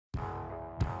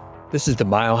This is the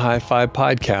Mile High Five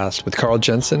podcast with Carl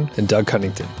Jensen and Doug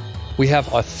Cunnington. We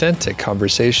have authentic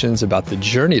conversations about the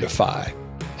journey to FI,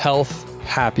 health,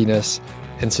 happiness,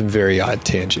 and some very odd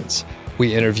tangents.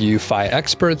 We interview FI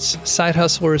experts, side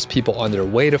hustlers, people on their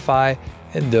way to FI,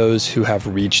 and those who have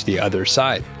reached the other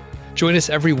side. Join us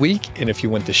every week, and if you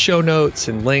want the show notes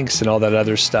and links and all that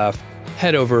other stuff,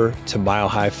 head over to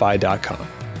milehighfi.com.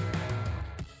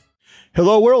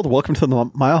 Hello, world. Welcome to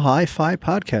the Mile High Fi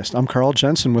podcast. I'm Carl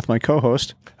Jensen with my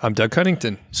co-host. I'm Doug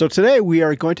Cunnington. So today we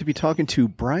are going to be talking to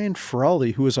Brian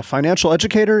Feroldi, who is a financial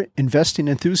educator, investing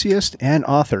enthusiast, and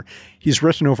author. He's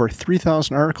written over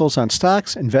 3,000 articles on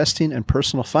stocks, investing, and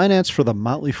personal finance for the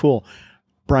Motley Fool.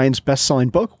 Brian's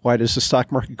best-selling book, Why Does the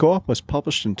Stock Market Go Up?, was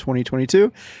published in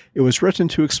 2022. It was written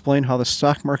to explain how the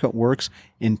stock market works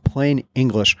in plain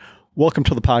English. Welcome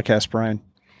to the podcast, Brian.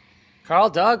 Carl,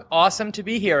 Doug, awesome to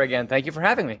be here again. Thank you for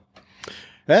having me.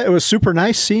 It was super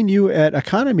nice seeing you at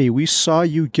EconoMe. We saw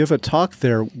you give a talk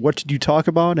there. What did you talk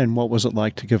about, and what was it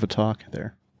like to give a talk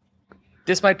there?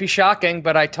 This might be shocking,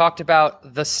 but I talked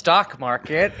about the stock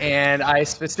market, and I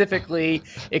specifically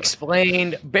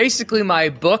explained basically my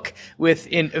book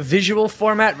in a visual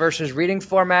format versus reading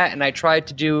format, and I tried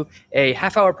to do a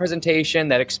half-hour presentation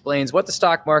that explains what the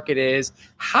stock market is,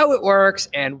 how it works,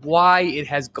 and why it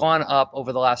has gone up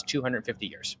over the last 250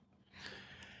 years.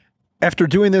 After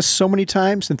doing this so many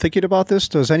times and thinking about this,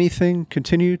 does anything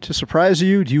continue to surprise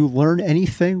you? Do you learn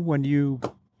anything when you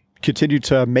continue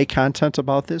to make content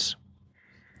about this?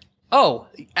 Oh,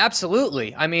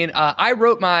 absolutely. I mean, I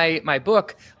wrote my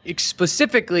book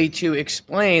specifically to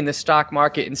explain the stock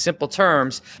market in simple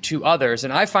terms to others.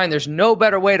 And I find there's no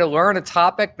better way to learn a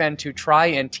topic than to try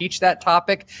and teach that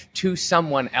topic to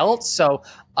someone else. So,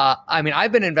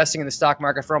 I've been investing in the stock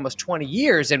market for almost 20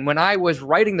 years. And when I was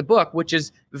writing the book, which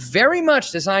is very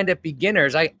much designed at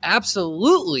beginners, I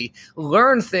absolutely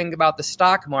learned things about the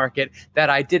stock market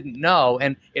that I didn't know.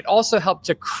 And it also helped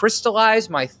to crystallize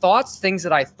my thoughts, things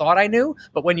that I thought I knew.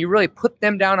 But when you really put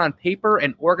them down on paper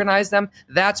and organize them,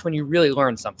 that's when you really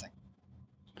learn something.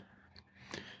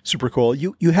 Super cool.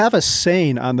 You have a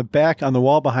saying on the back, on the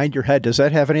wall behind your head. Does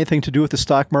that have anything to do with the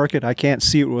stock market? I can't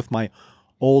see it with my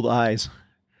old eyes.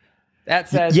 That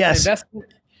says, yes.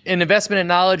 An investment in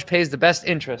knowledge pays the best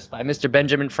interest by Mr.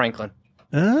 Benjamin Franklin.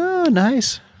 Oh,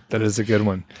 nice. That is a good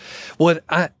one. Well,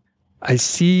 I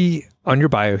see on your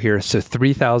bio here, so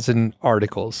 3,000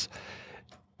 articles.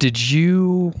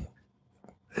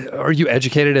 Are you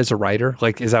educated as a writer?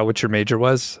 Like, is that what your major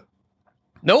was?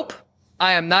 Nope.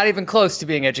 I am not even close to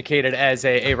being educated as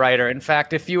a writer. In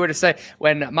fact, if you were to say,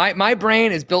 when my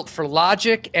brain is built for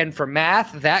logic and for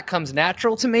math, that comes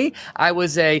natural to me. I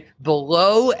was a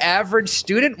below average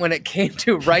student when it came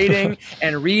to writing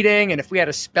and reading. And if we had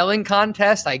a spelling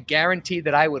contest, I guaranteed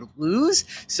that I would lose.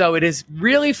 So it is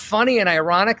really funny and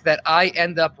ironic that I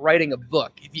end up writing a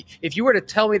book. If you were to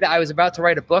tell me that I was about to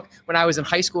write a book when I was in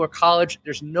high school or college,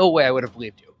 there's no way I would have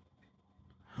believed you.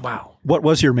 Wow. What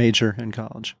was your major in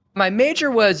college? My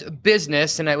major was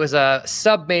business, and it was a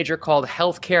sub-major called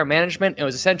healthcare management. It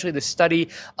was essentially the study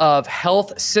of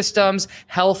health systems,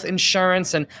 health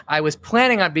insurance, and I was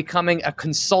planning on becoming a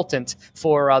consultant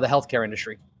for the healthcare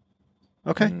industry.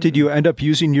 Okay. Did you end up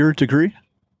using your degree?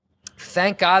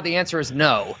 Thank God the answer is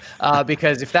no,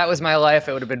 because if that was my life,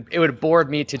 it would have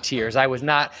bored me to tears. I was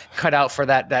not cut out for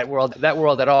that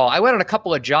world at all. I went on a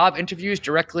couple of job interviews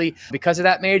directly because of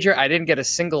that major. I didn't get a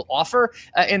single offer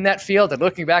in that field. And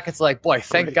looking back, it's like, boy,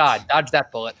 thank God, dodged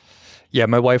that bullet. Yeah,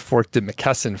 my wife worked at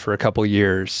McKesson for a couple of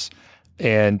years,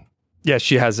 and yeah,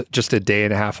 she has just a day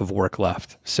and a half of work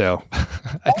left. So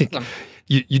I think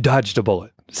you dodged a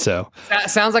bullet. So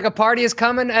that sounds like a party is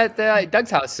coming at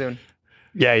Doug's house soon.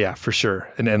 Yeah, for sure.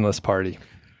 An endless party.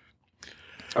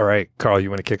 All right, Carl, you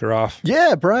want to kick her off?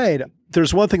 Yeah, Brian.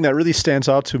 There's one thing that really stands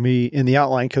out to me in the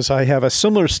outline because I have a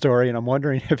similar story, and I'm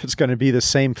wondering if it's going to be the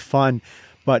same fun,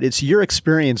 but it's your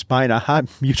experience buying a hot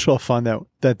mutual fund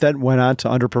that then went on to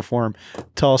underperform.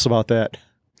 Tell us about that.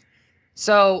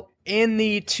 So in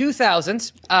the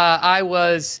 2000s,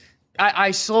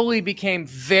 I slowly became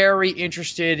very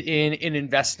interested in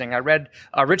investing. I read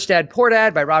Rich Dad, Poor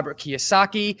Dad by Robert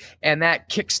Kiyosaki, and that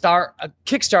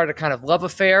kickstarted a kind of love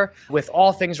affair with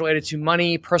all things related to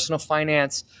money, personal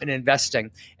finance, and investing.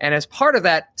 And as part of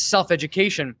that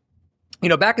self-education,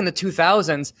 back in the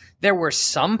 2000s, there were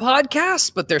some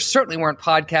podcasts, but there certainly weren't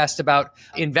podcasts about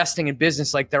investing in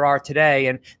business like there are today.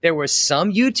 And there were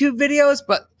some YouTube videos,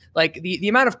 but like the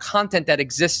amount of content that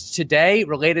exists today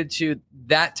related to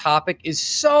that topic is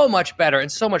so much better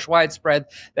and so much widespread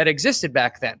that existed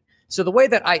back then. So the way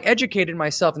that I educated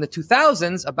myself in the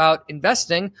 2000s about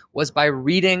investing was by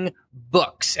reading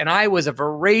books. And I was a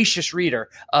voracious reader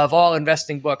of all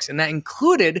investing books. And that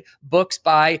included books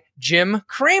by Jim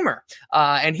Cramer.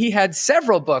 And he had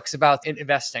several books about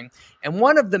investing. And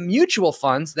one of the mutual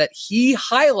funds that he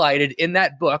highlighted in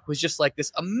that book was just like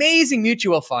this amazing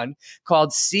mutual fund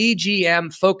called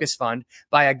CGM Focus Fund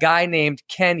by a guy named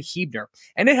Ken Hebner.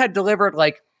 And it had delivered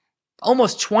like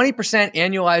almost 20%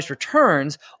 annualized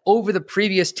returns over the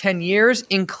previous 10 years,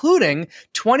 including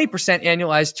 20%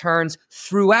 annualized returns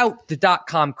throughout the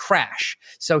dot-com crash.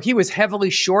 So he was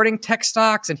heavily shorting tech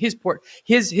stocks, and his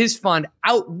fund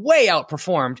way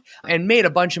outperformed and made a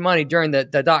bunch of money during the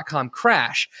dot-com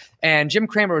crash. And Jim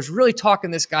Cramer was really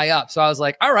talking this guy up. So I was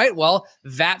like, all right, well,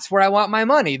 that's where I want my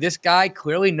money. This guy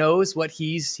clearly knows what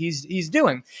he's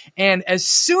doing. And as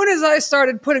soon as I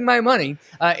started putting my money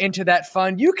into that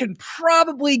fund, you can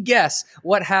probably guess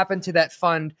what happened to that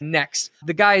fund next.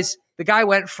 The guy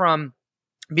went from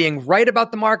being right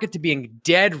about the market to being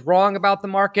dead wrong about the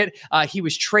market. He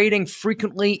was trading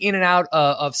frequently in and out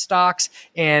of stocks.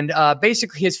 And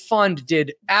basically his fund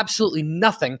did absolutely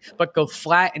nothing but go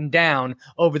flat and down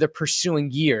over the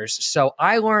pursuing years. So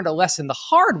I learned a lesson the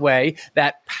hard way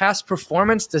that past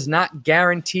performance does not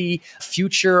guarantee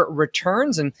future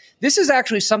returns. And this is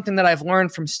actually something that I've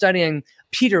learned from studying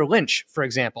Peter Lynch, for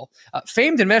example.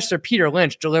 Famed investor Peter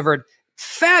Lynch delivered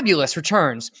fabulous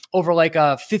returns over like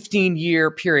a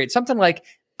 15-year period, something like,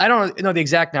 I don't know the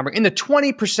exact number, in the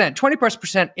 20%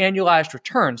 annualized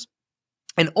returns.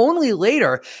 And only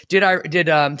later did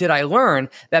I learn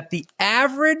that the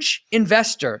average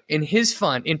investor in his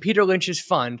fund, in Peter Lynch's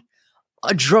fund,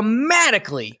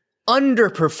 dramatically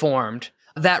underperformed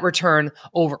that return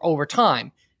over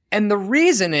time. And the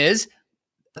reason is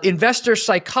investor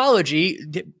psychology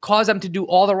caused them to do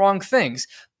all the wrong things.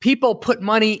 People put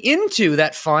money into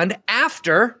that fund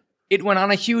after it went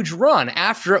on a huge run,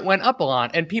 after it went up a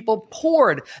lot, and people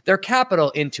poured their capital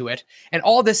into it. And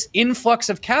all this influx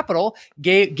of capital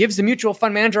gives the mutual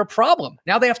fund manager a problem.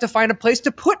 Now they have to find a place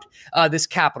to put this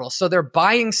capital. So they're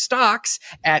buying stocks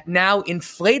at now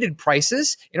inflated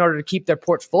prices in order to keep their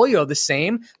portfolio the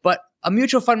same. But a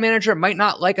mutual fund manager might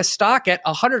not like a stock at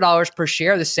 $100 per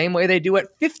share the same way they do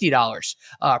at $50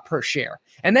 per share.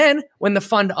 And then when the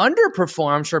fund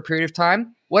underperforms for a period of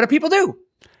time, what do people do?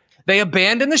 They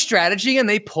abandon the strategy and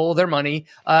they pull their money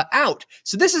out.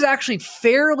 So this is actually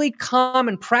fairly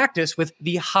common practice with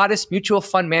the hottest mutual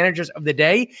fund managers of the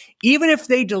day. Even if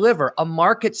they deliver a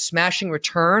market smashing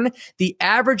return, the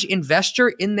average investor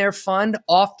in their fund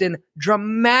often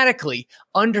dramatically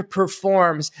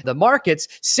underperforms the markets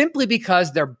simply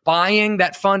because they're buying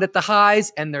that fund at the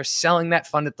highs and they're selling that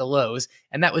fund at the lows.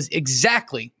 And that was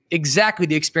exactly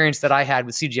the experience that I had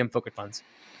with CGM focus funds.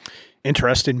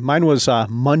 Interesting. Mine was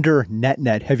Munder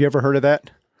NetNet. Have you ever heard of that?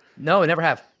 No, I never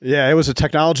have. Yeah, it was a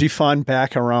technology fund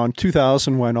back around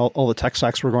 2000 when all the tech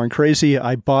stocks were going crazy.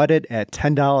 I bought it at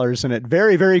 $10 and it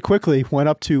very, very quickly went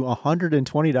up to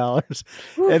 $120.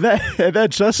 And then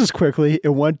just as quickly, it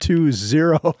went to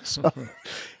zero. So,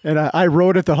 and I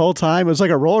rode it the whole time. It was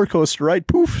like a roller coaster, right?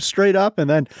 Poof, straight up and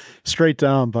then straight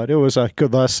down. But it was a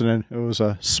good lesson and it was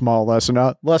a small lesson.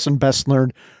 A lesson best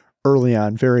learned early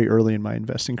on, very early in my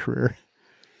investing career.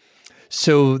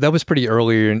 So that was pretty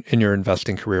early in your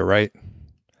investing career, right?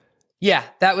 Yeah,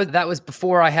 that was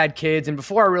before I had kids and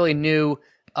before I really knew.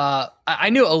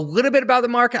 I knew a little bit about the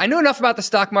market. I knew enough about the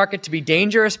stock market to be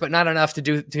dangerous, but not enough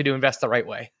to invest the right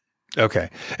way.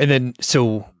 Okay. And then,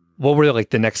 so what were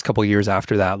like the next couple of years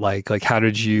after that? Like how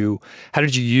did you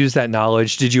use that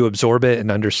knowledge? Did you absorb it and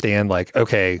understand like,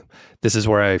 okay, this is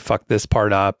where I fucked this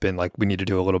part up and like we need to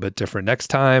do a little bit different next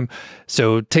time?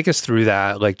 So take us through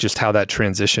that, like just how that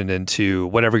transitioned into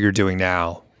whatever you're doing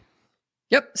now.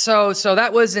 Yep. So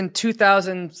that was in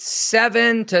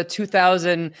 2007 to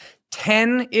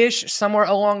 2010-ish, somewhere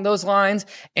along those lines.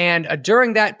 And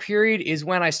during that period is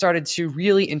when I started to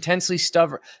really intensely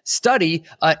study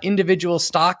individual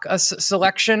stock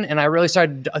selection. And I really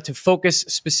started to focus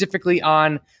specifically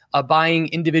on buying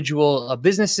individual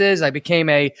businesses. I became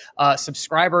a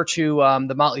subscriber to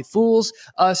the Motley Fool's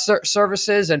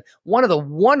services. And one of the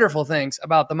wonderful things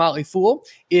about the Motley Fool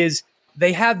is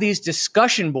they have these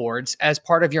discussion boards as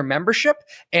part of your membership,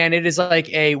 and it is like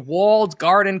a walled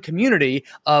garden community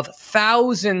of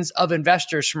thousands of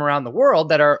investors from around the world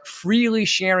that are freely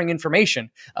sharing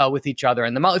information with each other.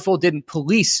 And the Motley Fool didn't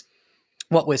police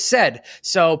what was said.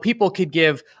 So people could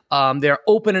give their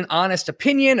open and honest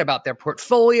opinion about their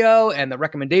portfolio and the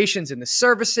recommendations and the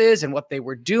services and what they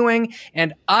were doing.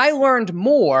 And I learned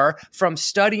more from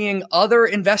studying other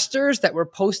investors that were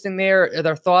posting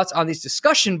their thoughts on these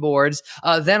discussion boards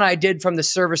than I did from the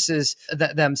services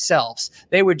themselves.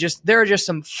 There are just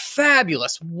some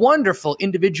fabulous, wonderful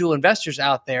individual investors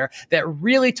out there that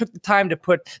really took the time to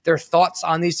put their thoughts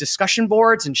on these discussion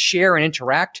boards and share and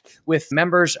interact with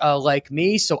members like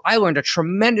me. So I learned a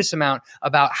tremendous amount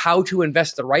about how to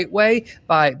invest the right way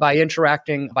by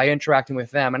interacting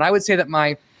with them. And I would say that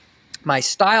my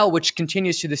style, which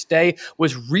continues to this day,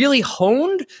 was really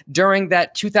honed during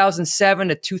that 2007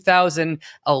 to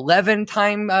 2011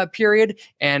 time period.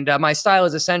 And my style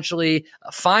is essentially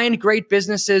find great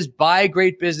businesses, buy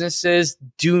great businesses,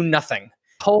 do nothing.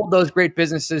 Hold those great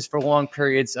businesses for long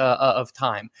periods of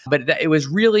time. But it was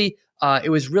really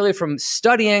from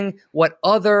studying what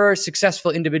other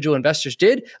successful individual investors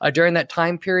did during that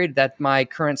time period that my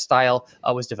current style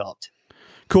was developed.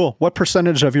 Cool. What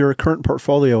percentage of your current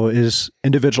portfolio is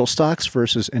individual stocks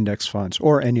versus index funds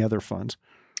or any other funds?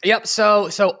 Yep.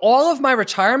 So all of my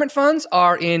retirement funds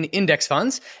are in index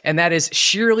funds, and that is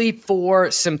sheerly for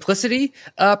simplicity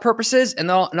purposes. And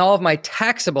all of my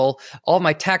taxable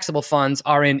funds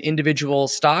are in individual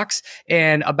stocks,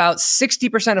 and about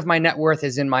 60% of my net worth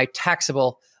is in my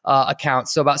taxable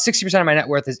accounts. So about 60% of my net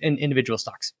worth is in individual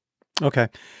stocks. Okay.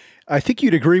 I think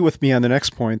you'd agree with me on the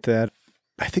next point that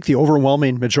I think the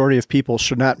overwhelming majority of people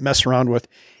should not mess around with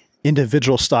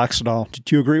individual stocks at all.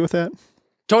 Do you agree with that?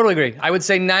 Totally agree. I would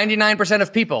say 99%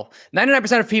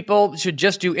 of people should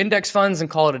just do index funds and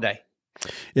call it a day.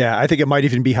 Yeah, I think it might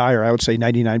even be higher. I would say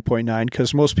 99.9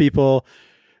 because most people,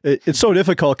 it's so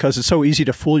difficult because it's so easy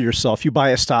to fool yourself. You buy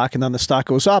a stock and then the stock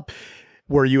goes up.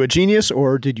 Were you a genius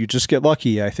or did you just get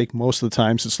lucky? I think most of the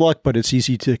times it's luck, but it's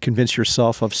easy to convince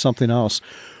yourself of something else.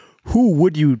 Who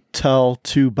would you tell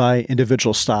to buy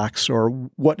individual stocks, or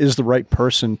what is the right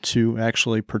person to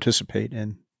actually participate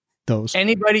in those?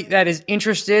 Anybody that is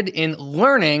interested in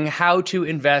learning how to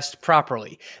invest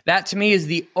properly. That to me is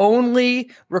the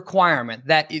only requirement,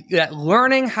 that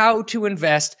learning how to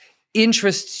invest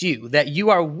interests you, that you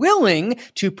are willing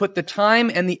to put the time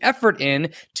and the effort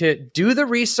in to do the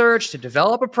research, to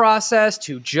develop a process,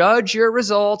 to judge your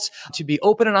results, to be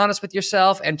open and honest with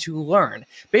yourself, and to learn.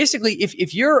 Basically,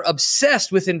 if you're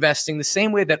obsessed with investing the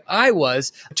same way that I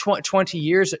was 20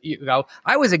 years ago,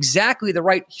 I was exactly the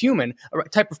right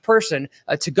type of person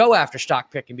to go after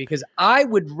stock picking, because I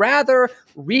would rather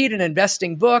read an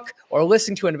investing book or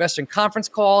listen to an investing conference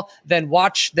call than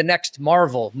watch the next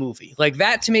Marvel movie. Like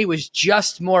that to me was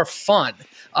just more fun.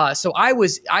 So I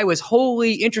was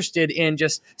wholly interested in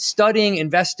just studying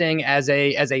investing as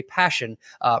a passion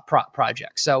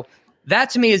project. So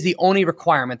that to me is the only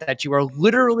requirement, that you are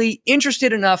literally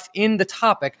interested enough in the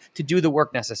topic to do the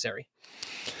work necessary.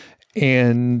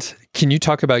 And can you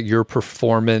talk about your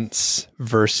performance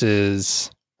versus,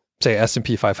 say,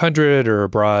 S&P 500 or a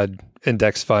broad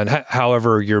index fund,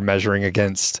 however you're measuring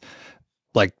against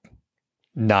like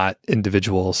not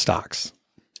individual stocks?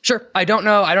 Sure. I don't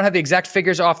know. I don't have the exact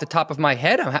figures off the top of my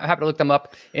head. I'm happy to look them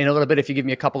up in a little bit if you give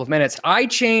me a couple of minutes. I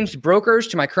changed brokers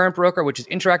to my current broker, which is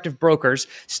Interactive Brokers,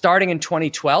 starting in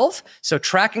 2012. So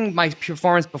tracking my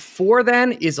performance before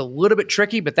then is a little bit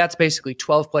tricky, but that's basically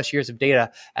 12 plus years of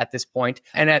data at this point.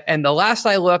 And the last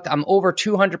I looked, I'm over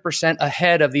 200%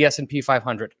 ahead of the S&P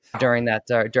 500 during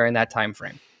that time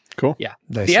frame. Cool. Yeah.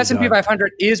 Nice. The S&P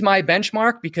 500 is my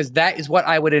benchmark because that is what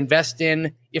I would invest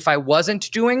in if I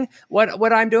wasn't doing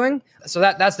what I'm doing. So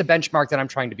that's the benchmark that I'm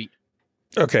trying to beat.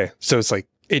 Okay. So it's like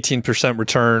 18%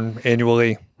 return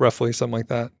annually, roughly, something like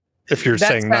that. If you're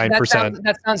saying 9%.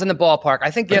 That sounds in the ballpark.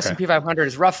 I think the S&P 500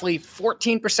 is roughly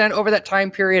 14% over that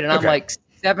time period, and I'm like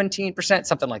 17%,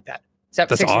 something like that.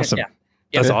 That's awesome. Yeah.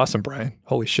 That's awesome, Brian.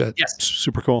 Holy shit. Yes.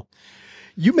 Super cool.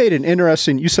 You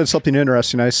said something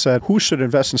interesting. I said, who should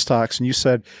invest in stocks? And you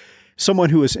said, someone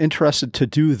who is interested to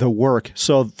do the work.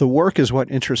 So the work is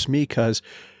what interests me because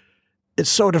it's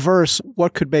so diverse.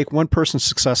 What could make one person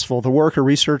successful? The work or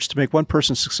research to make one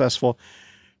person successful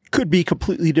could be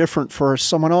completely different for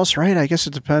someone else, right? I guess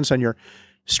it depends on your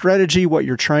strategy, what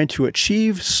you're trying to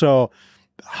achieve. So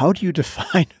how do you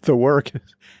define the work?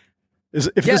 This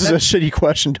is a shitty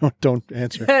question, don't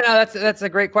answer. No, that's a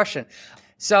great question.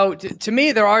 So to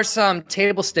me, there are some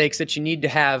table stakes that you need to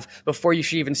have before you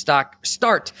should even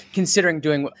start considering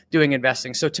doing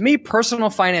investing. So to me,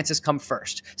 personal finances come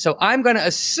first. So I'm going to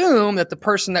assume that the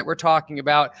person that we're talking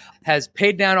about has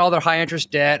paid down all their high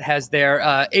interest debt, has their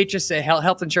HSA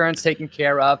health insurance taken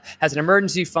care of, has an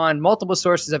emergency fund, multiple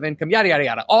sources of income, yada, yada,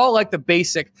 yada. All like the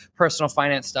basic personal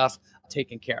finance stuff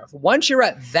taken care of. Once you're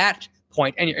at that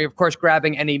point. And you're, of course,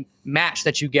 grabbing any match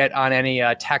that you get on any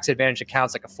tax advantage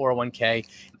accounts like a 401k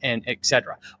and et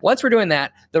cetera. Once we're doing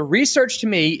that, the research to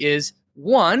me is,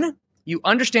 one, you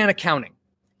understand accounting.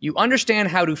 You understand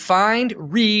how to find,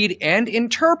 read, and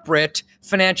interpret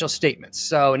financial statements.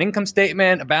 So an income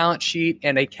statement, a balance sheet,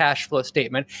 and a cash flow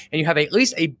statement. And you have at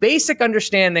least a basic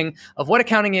understanding of what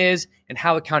accounting is and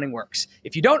how accounting works.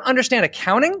 If you don't understand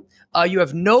accounting, you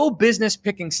have no business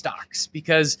picking stocks,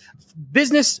 because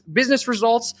business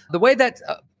results, the way that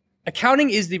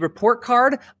accounting is the report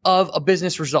card of a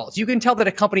business results. You can tell that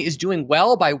a company is doing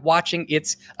well by watching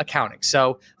its accounting.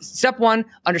 So step one,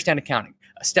 understand accounting.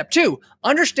 Step two,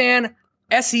 understand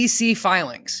SEC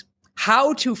filings.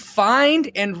 How to find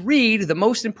and read the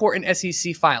most important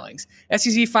SEC filings.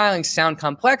 SEC filings sound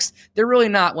complex. They're really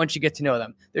not once you get to know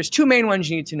them. There's two main ones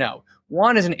you need to know.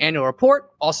 One is an annual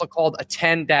report, also called a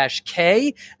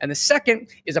 10-K. And the second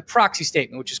is a proxy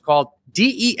statement, which is called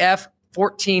DEF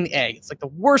 14A. It's like the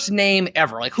worst name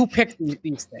ever. Like, who picked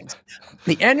these things?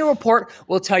 The annual report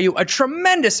will tell you a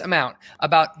tremendous amount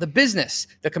about the business,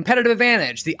 the competitive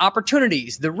advantage, the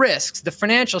opportunities, the risks, the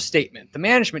financial statement, the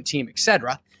management team,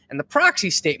 etc. And the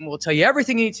proxy statement will tell you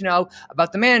everything you need to know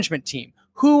about the management team.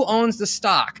 Who owns the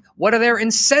stock? What are their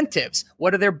incentives?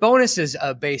 What are their bonuses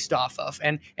based off of?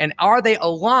 And are they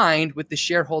aligned with the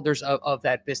shareholders of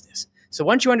that business? So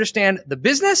once you understand the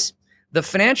business, the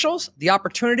financials, the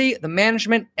opportunity, the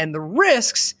management, and the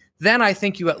risks, then I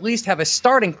think you at least have a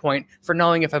starting point for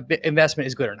knowing if an investment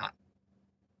is good or not.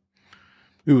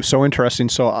 Ooh, so interesting.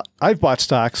 So I've bought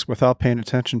stocks without paying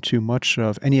attention to much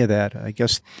of any of that. I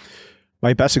guess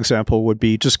my best example would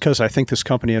be, just because I think this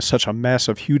company has such a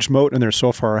massive, huge moat and they're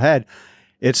so far ahead,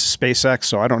 it's SpaceX.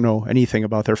 So I don't know anything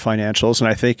about their financials. And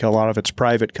I think a lot of it's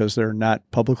private because they're not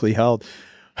publicly held.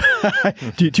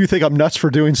 Do you think I'm nuts for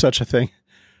doing such a thing?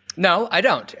 No, I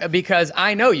don't, because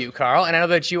I know you, Carl, and I know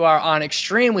that you are on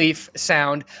extremely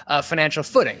sound financial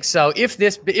footing. So if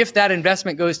that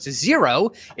investment goes to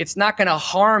zero, it's not going to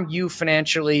harm you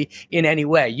financially in any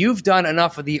way. You've done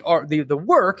enough of the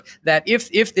work that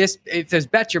if this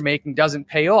bet you're making doesn't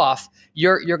pay off,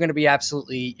 you're going to be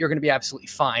absolutely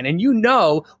fine, and you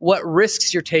know what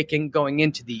risks you're taking going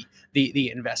into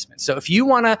the investment. So if you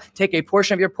want to take a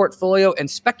portion of your portfolio and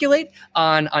speculate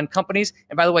on companies,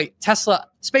 and by the way,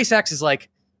 SpaceX is like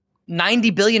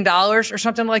 $90 billion or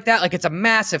something like that. Like, it's a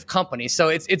massive company. So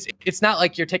it's not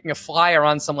like you're taking a flyer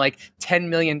on some like $10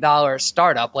 million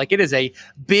startup. Like, it is a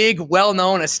big,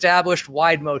 well-known, established,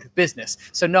 wide moat business.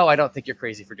 So no, I don't think you're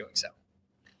crazy for doing so.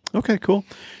 Okay, cool.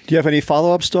 Do you have any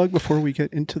follow-ups, Doug, before we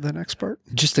get into the next part?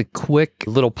 Just a quick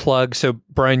little plug. So,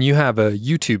 Brian, you have a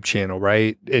YouTube channel,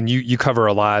 right? And you cover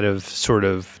a lot of sort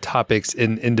of topics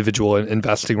in individual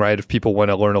investing, right? If people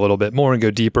want to learn a little bit more and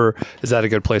go deeper, is that a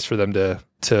good place for them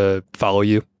to follow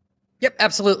you? Yep,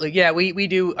 absolutely. Yeah, we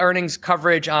do earnings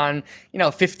coverage on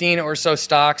 15 or so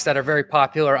stocks that are very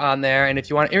popular on there. And if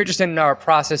you're interested in our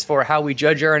process for how we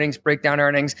judge earnings, break down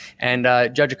earnings, and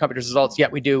judge a company's results, yeah,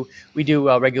 we do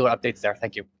regular updates there.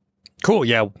 Thank you. Cool.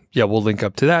 Yeah, we'll link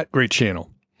up to that. Great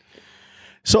channel.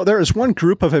 So there is one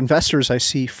group of investors I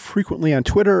see frequently on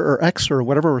Twitter or X or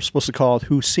whatever we're supposed to call it,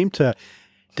 who seem to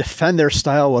defend their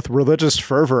style with religious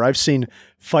fervor. I've seen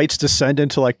fights descend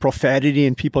into like profanity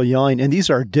and people yelling, and these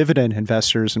are dividend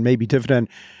investors and maybe dividend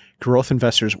growth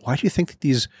investors. Why do you think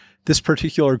that this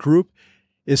particular group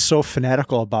is so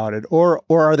fanatical about it? Or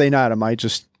are they not? Am I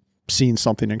just seeing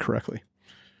something incorrectly?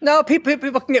 No, people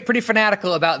can get pretty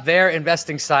fanatical about their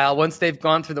investing style once they've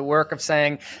gone through the work of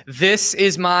saying, this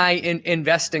is my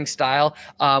investing style.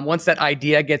 Once that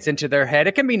idea gets into their head,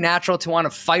 it can be natural to want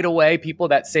to fight away people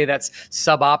that say that's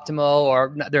suboptimal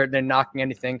or they're knocking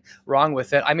anything wrong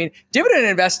with it. I mean, dividend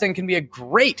investing can be a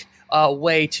great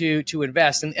way to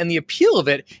invest. And the appeal of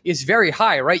it is very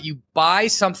high, right? You buy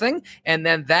something and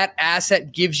then that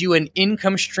asset gives you an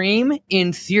income stream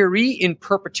in theory, in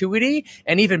perpetuity,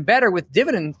 and even better with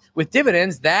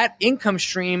dividends, that income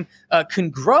stream can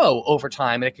grow over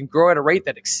time, and it can grow at a rate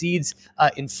that exceeds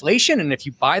inflation. And if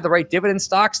you buy the right dividend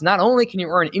stocks, not only can you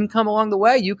earn income along the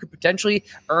way, you could potentially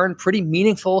earn pretty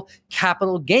meaningful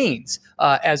capital gains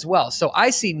as well. So I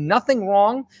see nothing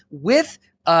wrong with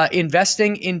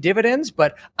investing in dividends,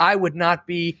 but I would not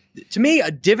be, to me,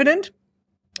 a dividend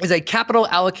is a capital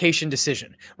allocation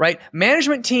decision, right?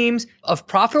 Management teams of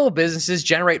profitable businesses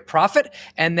generate profit,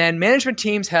 and then management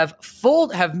teams have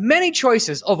many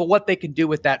choices over what they can do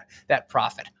with that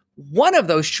profit. One of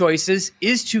those choices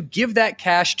is to give that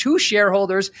cash to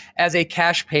shareholders as a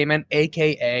cash payment,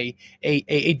 aka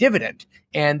a dividend.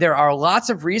 And there are lots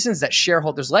of reasons that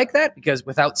shareholders like that, because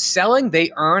without selling,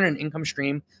 they earn an income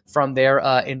stream from their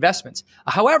investments.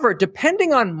 However,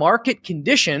 depending on market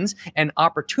conditions and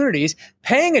opportunities,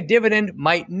 paying a dividend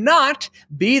might not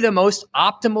be the most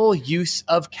optimal use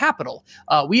of capital.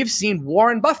 We have seen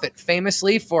Warren Buffett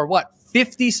famously for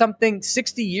 50-something,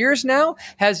 60 years now,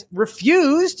 has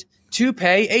refused to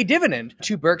pay a dividend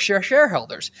to Berkshire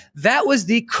shareholders. That was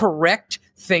the correct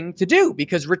thing to do,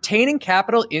 because retaining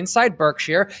capital inside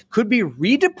Berkshire could be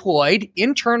redeployed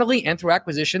internally and through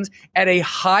acquisitions at a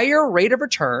higher rate of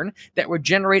return that would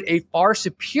generate a far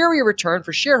superior return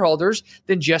for shareholders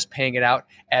than just paying it out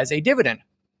as a dividend.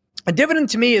 A dividend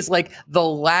to me is like the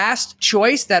last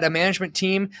choice that a management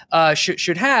team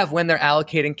should have when they're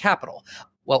allocating capital.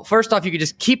 Well, first off, you could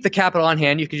just keep the capital on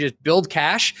hand. You could just build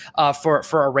cash for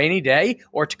a rainy day,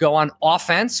 or to go on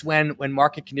offense when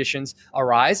market conditions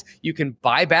arise. You can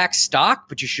buy back stock,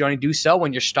 but you should only do so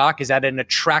when your stock is at an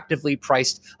attractively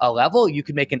priced level. You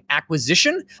could make an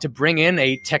acquisition to bring in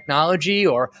a technology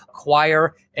or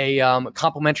acquire a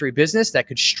complementary business that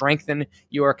could strengthen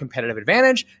your competitive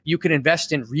advantage. You can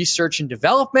invest in research and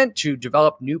development to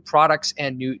develop new products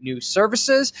and new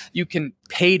services. You can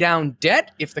pay down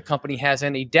debt if the company has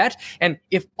any debt. And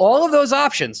if all of those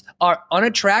options are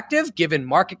unattractive given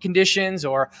market conditions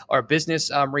or business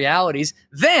realities,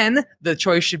 then the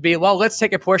choice should be, well, let's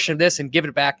take a portion of this and give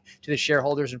it back to the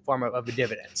shareholders in form of a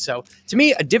dividend. So to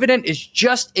me, a dividend is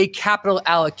just a capital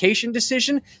allocation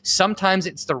decision. Sometimes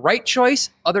it's the right choice.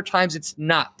 Other times it's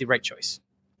not the right choice.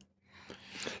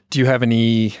 Do you have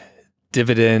any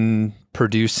dividend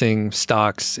producing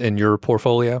stocks in your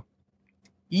portfolio?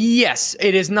 Yes,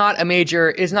 it is not a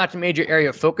major area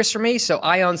of focus for me. So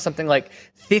I own something like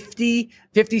 50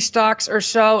 stocks or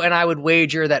so, and I would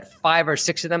wager that 5 or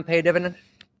 6 of them pay a dividend.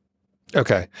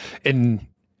 Okay. And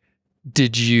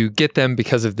did you get them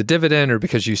because of the dividend or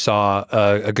because you saw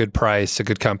a good price, a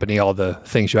good company, all the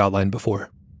things you outlined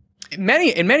before? In many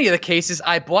of the cases,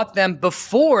 I bought them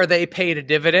before they paid a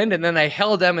dividend, and then I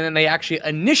held them, and then they actually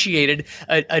initiated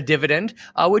a dividend,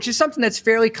 which is something that's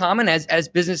fairly common as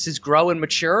businesses grow and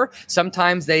mature.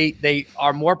 Sometimes they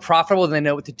are more profitable than they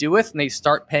know what to do with, and they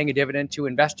start paying a dividend to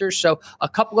investors. So a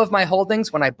couple of my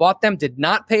holdings, when I bought them, did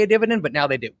not pay a dividend, but now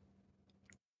they do.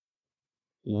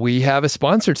 We have a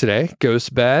sponsor today,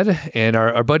 GhostBed, and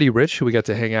our buddy Rich, who we got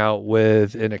to hang out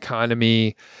with in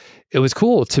EconoMe. It was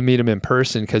cool to meet him in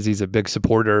person because he's a big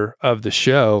supporter of the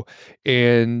show.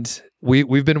 And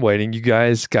we've been waiting. You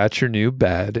guys got your new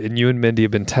bed, and you and Mindy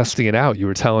have been testing it out. You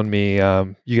were telling me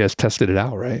you guys tested it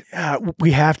out, right? Yeah,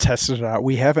 we have tested it out.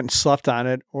 We haven't slept on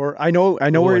it, or I know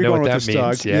where you're going with this,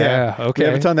 Doug. Yeah, okay. We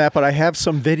haven't done that, but I have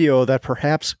some video that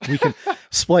perhaps we can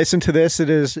splice into this. It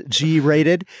is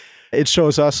G-rated. It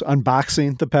shows us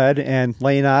unboxing the bed and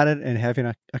laying on it and having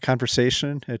a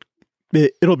conversation.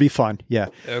 It'll be fun. Yeah.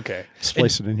 Okay.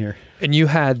 Splice it in here. And you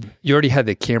already had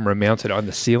the camera mounted on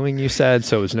the ceiling, you said,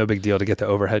 so it was no big deal to get the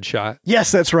overhead shot. Yes,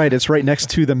 that's right. It's right next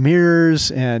to the mirrors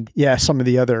and some of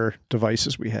the other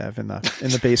devices we have in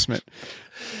the basement.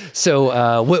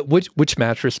 So which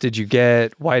mattress did you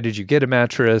get? Why did you get a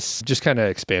mattress? Just kind of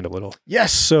expand a little.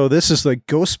 Yes. So this is the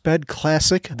GhostBed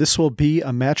Classic. This will be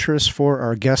a mattress for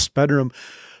our guest bedroom.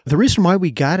 The reason why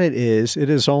we got it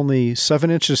is only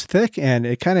 7 inches thick, and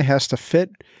it kind of has to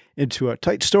fit into a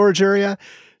tight storage area.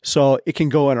 So it can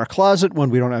go in our closet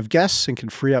when we don't have guests and can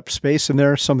free up space in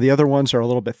there. Some of the other ones are a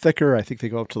little bit thicker. I think they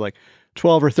go up to like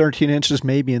 12 or 13 inches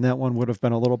maybe, and that one would have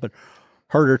been a little bit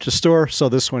harder to store. So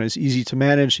this one is easy to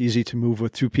manage, easy to move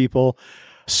with 2 people.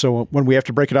 So when we have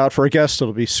to break it out for a guest,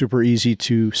 it'll be super easy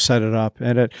to set it up.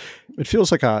 And it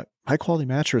feels like a high-quality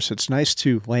mattress. It's nice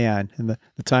to lay on in the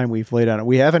time we've laid on it.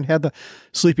 We haven't had the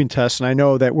sleeping test, and I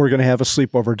know that we're going to have a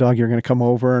sleepover. Doug, you're going to come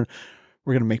over, and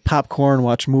we're going to make popcorn,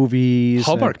 watch movies.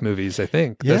 Hallmark movies, I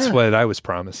think. Yeah. That's what I was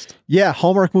promised. Yeah,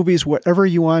 Hallmark movies, whatever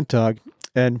you want, Doug.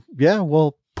 And yeah,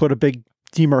 we'll put a big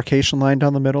demarcation line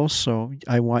down the middle, so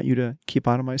I want you to keep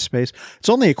out of my space. It's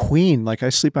only a queen. Like, I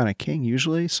sleep on a king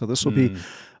usually, so this will be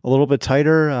a little bit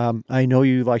tighter. I know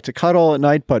you like to cuddle at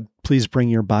night, but please bring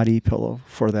your body pillow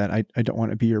for that. I don't want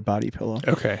to be your body pillow.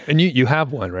 Okay. And you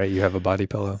have one, right? You have a body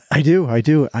pillow. I do. I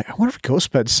wonder if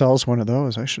GhostBed sells one of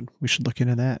those. We should look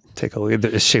into that. Take a look.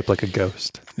 It's shaped like a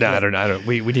ghost. No, I don't know.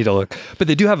 We need to look. But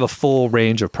they do have a full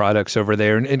range of products over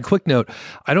there. And quick note,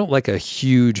 I don't like a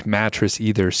huge mattress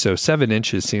either. So 7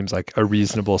 inches seems like a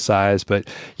reasonable size. But,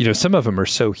 some of them are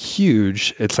so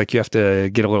huge, it's like you have to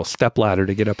get a little step ladder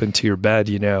to get up into your bed,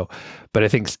 But I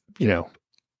think,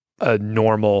 a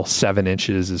normal 7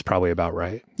 inches is probably about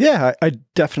right. Yeah, I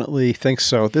definitely think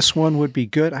so. This one would be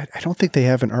good. I don't think they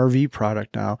have an RV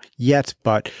product now yet,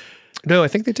 but... No, I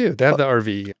think they do. They have the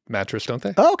RV mattress, don't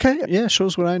they? Okay. Yeah,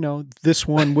 shows what I know. This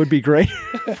one would be great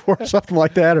for something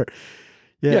like that. Or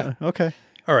yeah. Okay.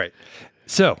 All right.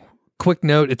 So, quick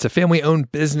note, it's a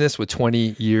family-owned business with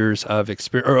 20 years of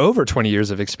experience, or over 20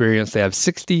 years of experience. They have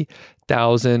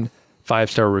 60,000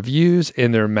 5-star reviews,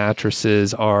 and their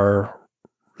mattresses are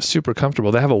super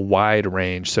comfortable. They have a wide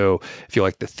range. So if you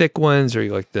like the thick ones, or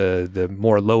you like the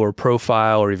more lower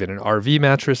profile, or even an RV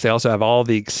mattress, they also have all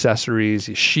the accessories,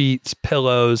 sheets,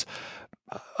 pillows,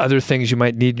 other things you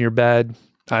might need in your bed.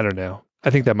 I don't know. I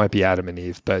think that might be Adam and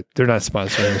Eve, but they're not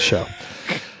sponsoring the show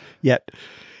yet.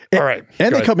 All right.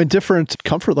 And they come in different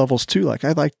comfort levels too. Like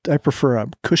I prefer a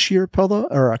cushier pillow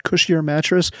or a cushier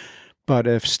mattress, but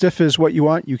if stiff is what you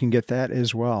want, you can get that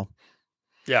as well.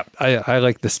 Yeah, I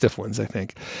like the stiff ones, I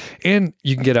think. And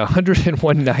you can get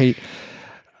 101 night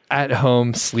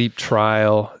at-home sleep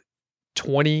trial,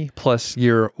 20+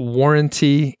 year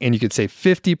warranty, and you could save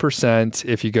 50%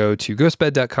 if you go to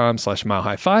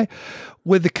ghostbed.com/milehighfi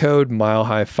with the code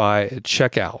milehighfi at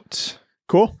checkout.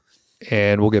 Cool.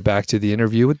 And we'll get back to the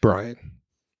interview with Brian.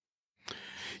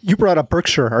 You brought up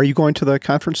Berkshire. Are you going to the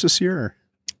conference this year? Or?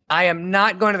 I am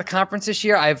not going to the conference this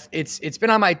year. It's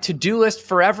been on my to-do list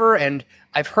forever, and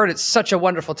I've heard it's such a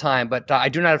wonderful time, but I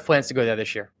do not have plans to go there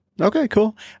this year. Okay,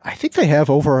 cool. I think they have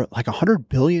over like $100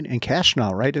 billion in cash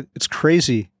now, right? It's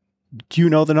crazy. Do you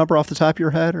know the number off the top of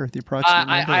your head, or the approximate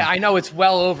number? I know it's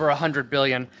well over $100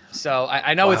 billion, so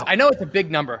I know Wow. it's a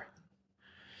big number.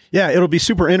 Yeah, it'll be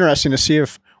super interesting to see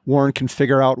if Warren can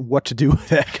figure out what to do with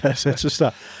that, because it's just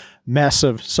such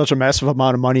a massive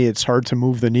amount of money. It's hard to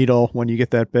move the needle when you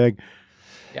get that big.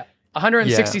 Yeah,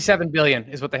 167 billion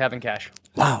is what they have in cash.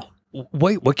 Wow.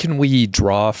 Wait, what can we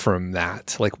draw from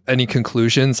that? Like, any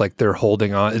conclusions? Like, they're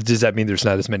holding on. Does that mean there's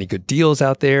not as many good deals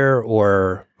out there?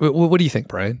 Or what do you think,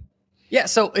 Brian? Yeah,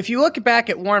 so if you look back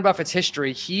at Warren Buffett's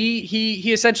history,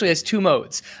 he essentially has two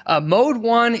modes. Mode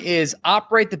one is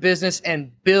operate the business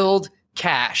and build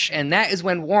cash. And that is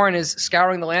when Warren is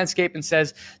scouring the landscape and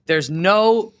says, there's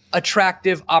no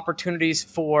attractive opportunities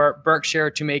for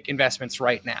Berkshire to make investments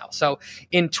right now. So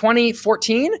in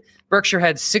 2014, Berkshire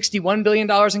had $61 billion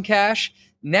in cash.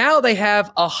 Now they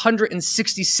have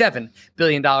 $167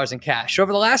 billion in cash. So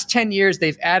over the last 10 years,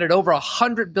 they've added over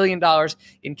 $100 billion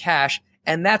in cash.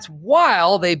 And that's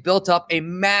while they built up a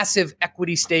massive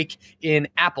equity stake in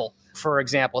Apple, for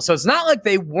example. So it's not like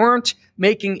they weren't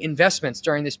making investments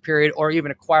during this period or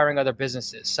even acquiring other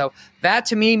businesses. So that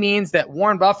to me means that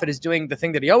Warren Buffett is doing the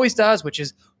thing that he always does, which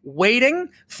is waiting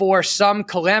for some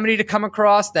calamity to come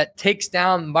across that takes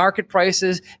down market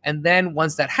prices. And then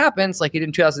once that happens, like he did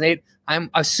in 2008, I'm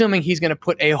assuming he's going to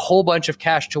put a whole bunch of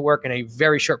cash to work in a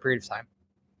very short period of time.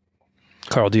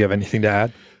 Carl, do you have anything to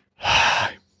add?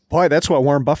 Boy, that's what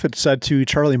Warren Buffett said to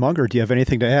Charlie Munger. Do you have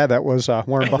anything to add? That was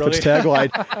Warren Buffett's tagline.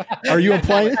 Are you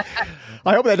implying?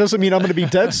 I hope that doesn't mean I'm going to be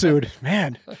dead soon.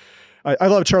 Man, I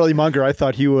love Charlie Munger. I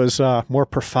thought he was more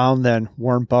profound than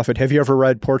Warren Buffett. Have you ever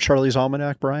read Poor Charlie's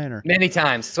Almanac, Brian? Or? Many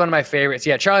times. It's one of my favorites.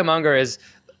 Yeah, Charlie Munger is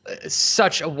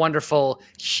such a wonderful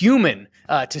human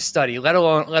to study, let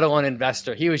alone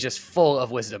investor. He was just full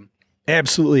of wisdom.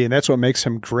 Absolutely, and that's what makes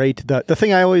him great. The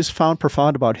thing I always found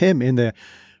profound about him in the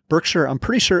Berkshire, I'm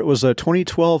pretty sure it was a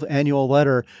 2012 annual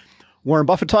letter. Warren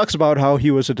Buffett talks about how he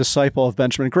was a disciple of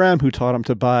Benjamin Graham, who taught him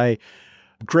to buy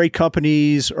great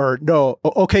companies,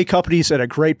 okay companies at a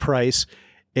great price.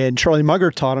 And Charlie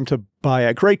Munger taught him to buy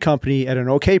a great company at an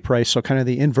okay price, so kind of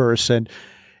the inverse. And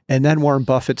then Warren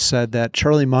Buffett said that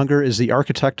Charlie Munger is the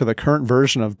architect of the current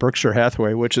version of Berkshire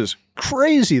Hathaway, which is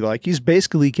crazy. Like, he's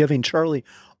basically giving Charlie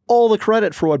all the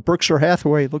credit for what Berkshire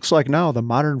Hathaway looks like now, the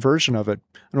modern version of it.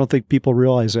 I don't think people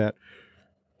realize that.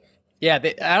 Yeah,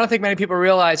 I don't think many people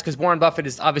realize, because Warren Buffett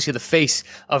is obviously the face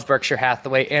of Berkshire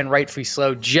Hathaway, and rightfully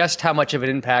so, just how much of an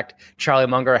impact Charlie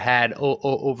Munger had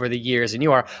over the years. And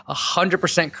you are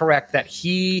 100% correct that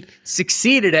he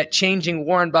succeeded at changing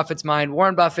Warren Buffett's mind.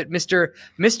 Warren Buffett,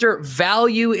 Mr.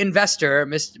 Value Investor,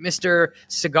 Mr.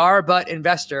 Cigar Butt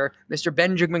Investor, Mr.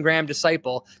 Benjamin Graham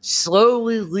disciple,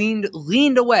 slowly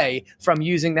leaned away from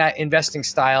using that investing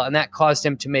style, and that caused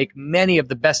him to make many of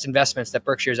the best investments that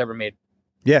Berkshire's ever made.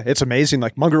 Yeah, it's amazing.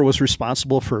 Like, Munger was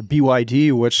responsible for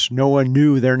BYD, which no one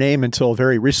knew their name until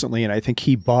very recently. And I think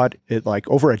he bought it like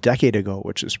over a decade ago,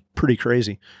 which is pretty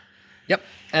crazy. Yep.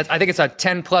 And I think it's a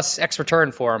 10+X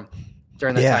return for him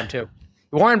during that time too.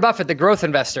 Warren Buffett, the growth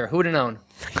investor, who would have known?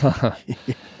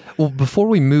 Well, before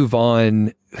we move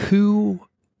on,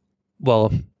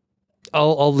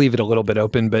 I'll leave it a little bit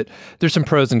open, but there's some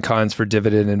pros and cons for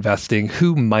dividend investing.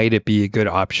 Who might it be a good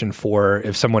option for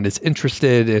if someone is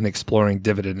interested in exploring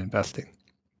dividend investing?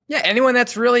 Yeah, anyone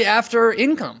that's really after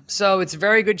income. So it's a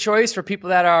very good choice for people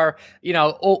that are,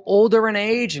 older in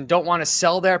age and don't want to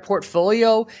sell their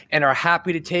portfolio and are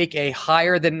happy to take a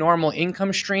higher than normal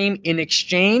income stream in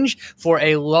exchange for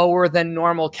a lower than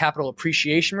normal capital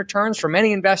appreciation returns. For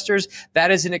many investors,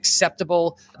 that is an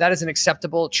acceptable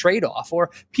trade-off. Or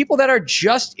people that are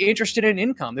just interested in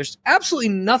income. There's absolutely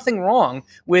nothing wrong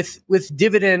with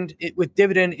dividend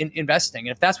in investing.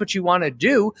 And if that's what you want to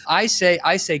do, I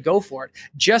say go for it.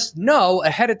 Just know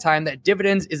ahead of time that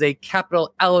dividends is a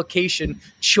capital allocation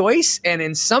choice. And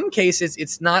in some cases,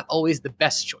 it's not always the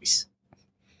best choice.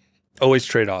 Always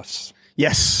trade-offs.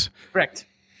 Yes. Correct.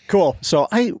 Cool. So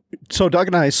Doug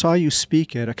and I saw you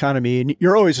speak at EconoMe, and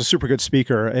you're always a super good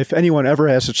speaker. If anyone ever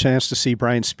has a chance to see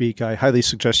Brian speak, I highly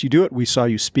suggest you do it. We saw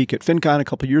you speak at FinCon a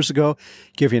couple of years ago,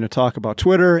 giving a talk about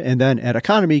Twitter, and then at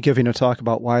EconoMe, giving a talk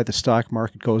about why the stock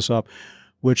market goes up,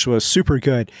 which was super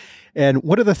good. And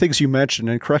one of the things you mentioned,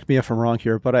 and correct me if I'm wrong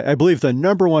here, but I believe the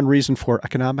number one reason for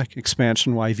economic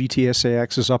expansion, why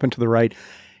VTSAX is up and to the right,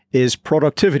 is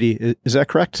productivity. Is that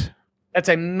correct? That's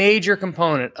a major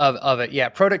component of it. Yeah,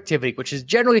 productivity, which is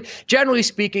generally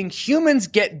speaking, humans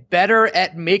get better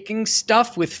at making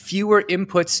stuff with fewer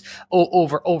inputs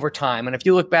over time. And if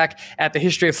you look back at the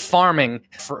history of farming,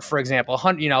 for example,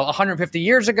 150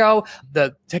 years ago,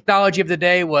 the technology of the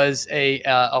day was a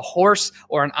horse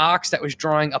or an ox that was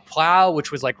drawing a plow, which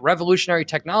was like revolutionary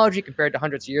technology compared to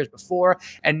hundreds of years before.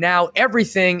 And now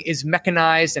everything is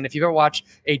mechanized. And if you've ever watched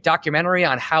a documentary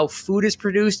on how food is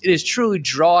produced, it is truly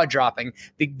jaw-dropping.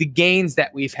 The gains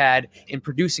that we've had in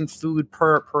producing food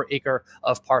per acre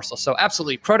of parcel. So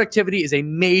absolutely, productivity is a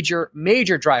major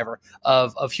driver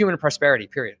of human prosperity,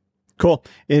 period. Cool.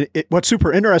 What's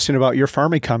super interesting about your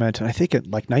farming comment, and I think at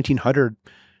like 1900,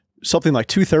 something like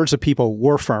 2/3 of people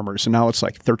were farmers, and now it's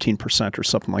like 13% or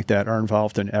something like that are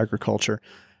involved in agriculture.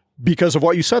 Because of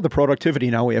what you said, the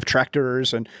productivity, now we have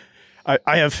tractors, and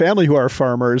I have family who are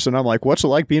farmers, and I'm like, what's it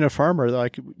like being a farmer? They're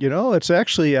like, it's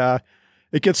actually...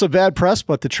 it gets a bad press,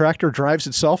 but the tractor drives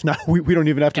itself. Now we don't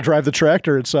even have to drive the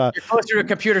tractor. It's you're closer to a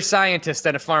computer scientist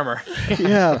than a farmer.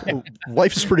 Yeah,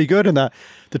 life is pretty good. And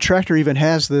the tractor even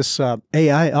has this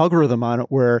AI algorithm on it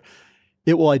where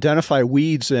it will identify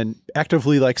weeds and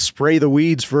actively like spray the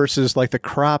weeds versus like the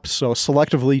crops. So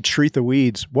selectively treat the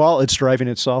weeds while it's driving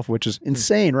itself, which is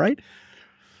insane, right?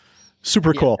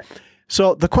 Super cool.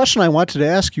 So the question I wanted to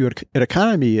ask you at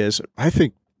EconoMe is, I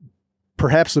think,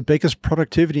 perhaps the biggest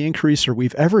productivity increaser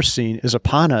we've ever seen is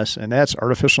upon us, and that's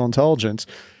artificial intelligence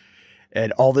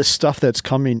and all this stuff that's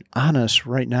coming on us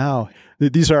right now.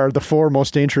 These are the 4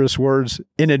 most dangerous words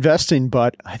in investing,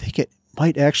 but I think it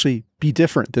might actually be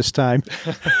different this time.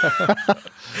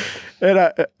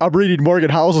 And I'm reading Morgan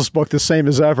Housel's book, The Same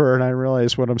as Ever, and I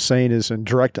realize what I'm saying is in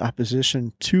direct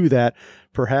opposition to that,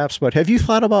 perhaps. But have you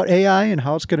thought about AI and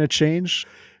how it's going to change?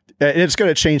 And it's going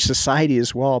to change society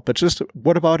as well. But just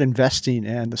what about investing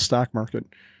and the stock market?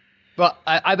 Well,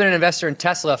 I've been an investor in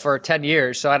Tesla for 10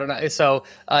 years, so I don't know. So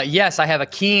yes, I have a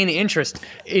keen interest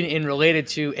in related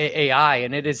to AI,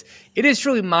 and it is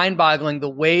truly mind-boggling the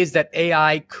ways that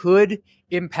AI could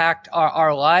impact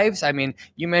our lives. I mean,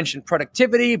 you mentioned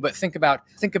productivity, but think about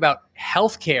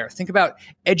healthcare, think about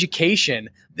education.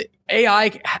 The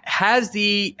AI has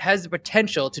the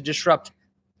potential to disrupt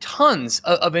tons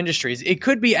of industries. It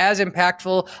could be as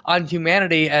impactful on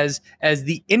humanity as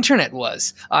the internet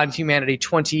was on humanity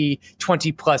 20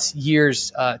 plus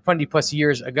years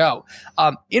ago.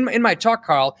 In my talk,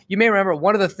 Carl, you may remember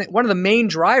one of the main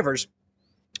drivers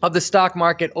of the stock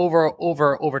market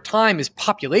over time is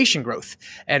population growth.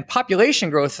 And population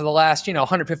growth for the last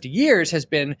 150 years has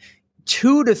been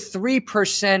 2 to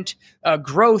 3%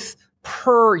 growth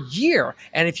per year.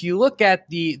 And if you look at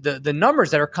the numbers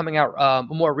that are coming out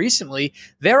more recently,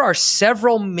 there are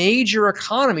several major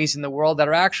economies in the world that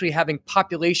are actually having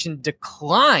population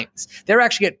declines. They're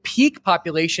actually at peak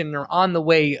population and are on the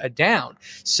way down.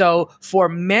 So for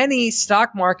many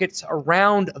stock markets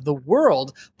around the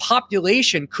world,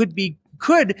 population could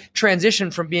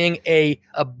transition from being a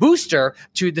booster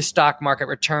to the stock market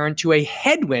return to a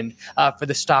headwind for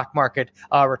the stock market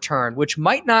return, which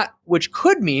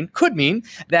could mean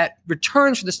that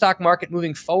returns for the stock market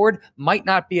moving forward might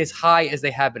not be as high as they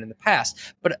have been in the past.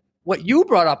 But what you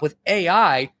brought up with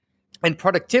AI and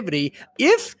productivity,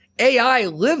 if AI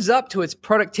lives up to its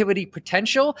productivity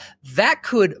potential, that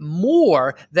could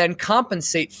more than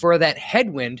compensate for that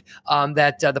headwind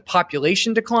that the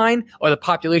population decline or the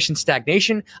population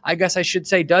stagnation, I guess I should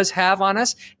say, does have on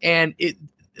us. And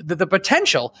the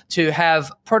potential to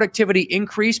have productivity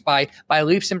increase by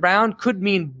leaps and bounds could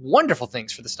mean wonderful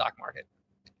things for the stock market.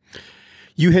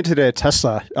 You hinted at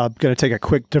Tesla. I'm going to take a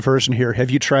quick diversion here. Have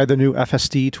you tried the new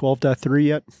FSD 12.3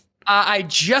 yet? I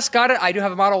just got it. I do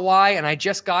have a Model Y, and I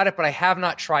just got it, but I have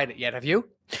not tried it yet. Have you?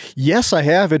 Yes, I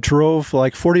have. It drove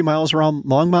like 40 miles around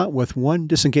Longmont with one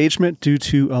disengagement due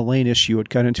to a lane issue. It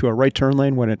got into a right turn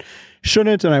lane when it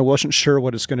shouldn't, and I wasn't sure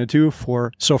what it's going to do.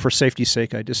 For safety's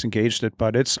sake, I disengaged it.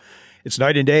 But it's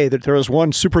night and day. There was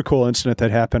one super cool incident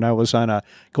that happened. I was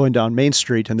going down Main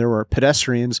Street, and there were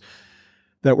pedestrians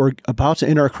that were about to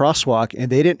enter a crosswalk,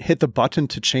 and they didn't hit the button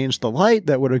to change the light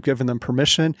that would have given them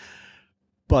permission.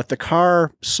 But the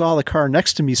car saw the car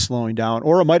next to me slowing down,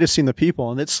 or it might have seen the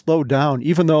people, and it slowed down,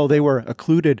 even though they were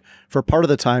occluded for part of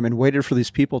the time and waited for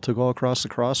these people to go across the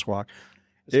crosswalk.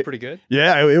 It's pretty good.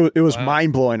 Yeah, it was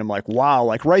mind-blowing. I'm like, wow,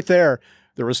 like right there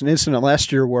was an incident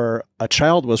last year where a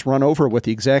child was run over with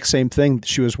the exact same thing.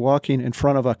 She was walking in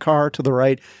front of a car to the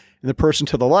right, and the person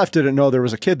to the left didn't know there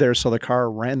was a kid there, so the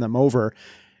car ran them over.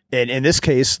 And in this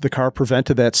case, the car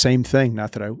prevented that same thing.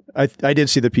 Not that I did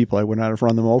see the people. I would not have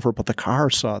run them over, but the car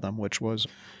saw them, which was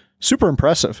super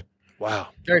impressive. Wow.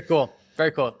 Very cool.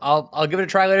 Very cool. I'll give it a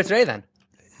try later today then.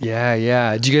 Yeah,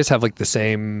 yeah. Do you guys have like the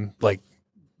same, like,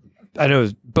 I know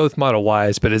both Model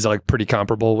Ys, but is it like pretty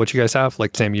comparable what you guys have?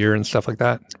 Like same year and stuff like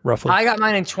that, roughly? I got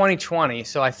mine in 2020,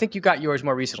 so I think you got yours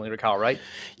more recently, Raquel, right?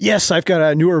 Yes, I've got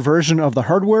a newer version of the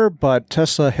hardware, but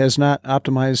Tesla has not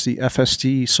optimized the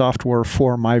FSD software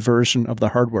for my version of the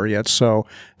hardware yet, so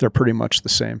they're pretty much the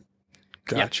same.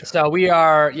 Gotcha. Yeah. So we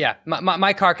are,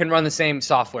 my car can run the same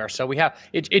software, so we have,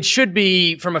 it should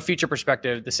be, from a feature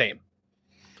perspective, the same.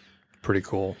 Pretty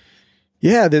cool.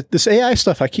 Yeah, this AI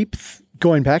stuff, I keep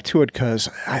going back to it because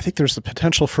I think there's the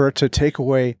potential for it to take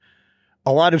away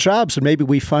a lot of jobs, and maybe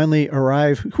we finally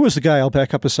arrive. Who was the guy? I'll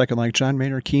back up a second. Like John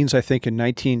Maynard Keynes, I think around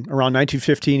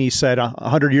 1915, he said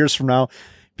 100 years from now,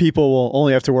 people will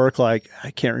only have to work like, I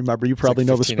can't remember. You probably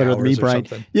know this better than me, Brian.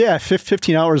 Yeah,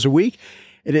 15 hours a week.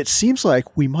 And it seems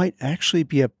like we might actually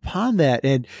be upon that.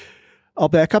 And I'll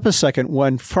back up a second.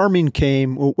 When farming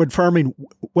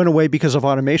went away because of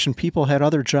automation, people had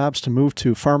other jobs to move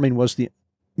to. Farming was the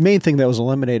main thing that was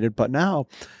eliminated. But now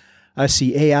I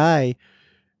see AI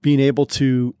being able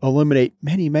to eliminate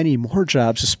many, many more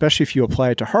jobs, especially if you apply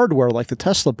it to hardware like the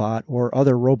Tesla bot or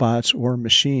other robots or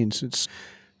machines.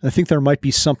 I think there might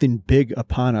be something big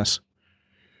upon us.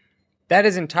 That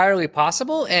is entirely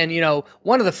possible. And,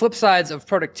 one of the flip sides of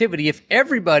productivity, if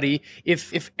everybody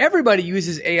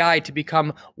uses AI to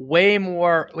become way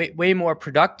more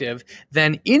productive,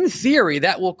 then in theory,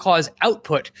 that will cause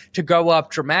output to go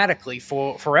up dramatically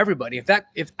for everybody.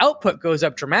 If output goes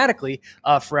up dramatically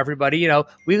for everybody,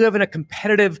 we live in a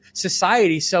competitive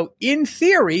society. So in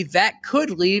theory, that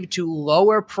could lead to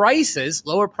lower prices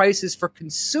for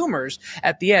consumers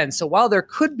at the end. So while there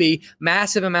could be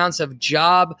massive amounts of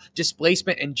job displacement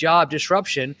and job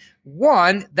disruption,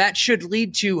 one, that should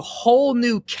lead to whole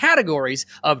new categories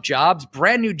of jobs.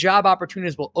 Brand new job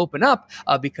opportunities will open up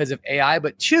because of AI.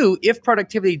 But two, if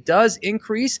productivity does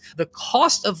increase, the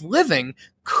cost of living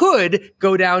could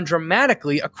go down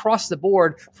dramatically across the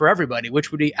board for everybody,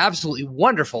 which would be absolutely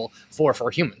wonderful for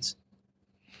humans.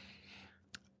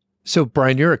 So,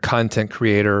 Brian, you're a content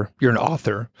creator, you're an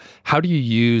author. How do you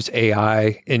use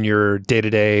AI in your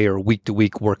day-to-day or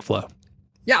week-to-week workflow?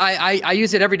 Yeah, I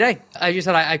use it every day.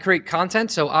 I create content,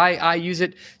 so I use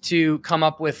it to come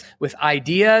up with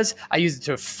ideas. I use it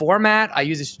to format. I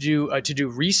use it to do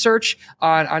research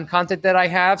on content that I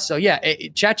have. So yeah,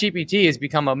 ChatGPT has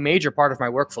become a major part of my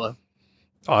workflow.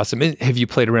 Awesome. And have you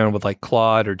played around with like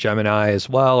Claude or Gemini as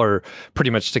well, or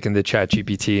pretty much sticking to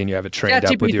ChatGPT and you have it trained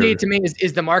up with your... ChatGPT to me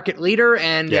is the market leader,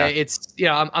 and it's,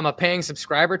 I'm a paying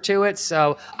subscriber to it.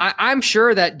 So I'm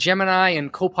sure that Gemini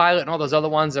and Copilot and all those other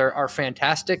ones are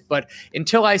fantastic, but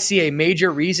until I see a major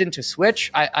reason to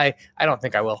switch, I don't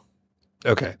think I will.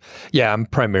 Okay. Yeah, I'm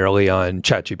primarily on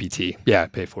ChatGPT. Yeah, I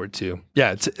pay for it too.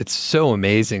 Yeah, it's so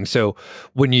amazing. So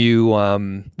when you,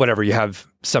 you have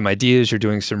some ideas, you're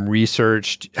doing some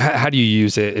research, how do you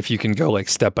use it? If you can go like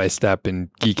step by step and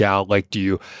geek out, like do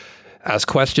you ask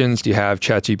questions? Do you have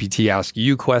ChatGPT ask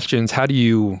you questions? How do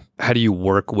you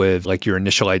work with like your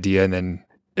initial idea and then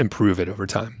improve it over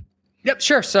time? Yep,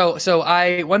 sure. So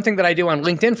one thing that I do on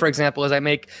LinkedIn, for example, is I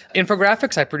make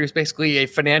infographics. I produce basically a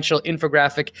financial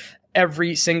infographic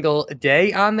every single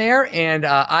day on there. And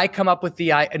I come up with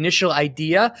the initial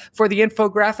idea for the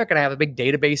infographic, and I have a big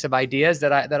database of ideas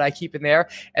that I keep in there.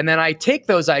 And then I take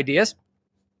those ideas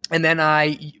and then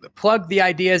I plug the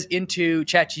ideas into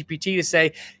ChatGPT to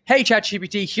say, hey,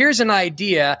 ChatGPT, here's an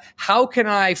idea. How can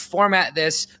I format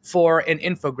this for an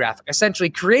infographic? Essentially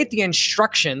create the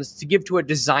instructions to give to a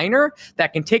designer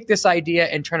that can take this idea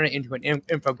and turn it into an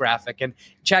infographic. And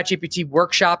ChatGPT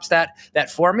workshops that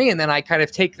for me. And then I kind of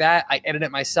take that, I edit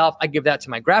it myself. I give that to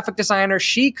my graphic designer.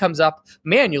 She comes up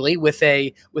manually with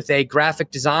a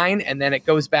graphic design, and then it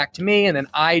goes back to me. And then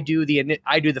I do the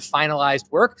finalized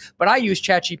work. But I use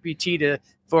ChatGPT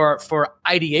for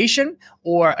ideation.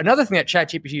 Or another thing that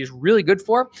ChatGPT is really good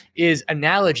for is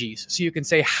analogies. So you can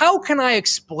say, how can I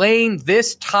explain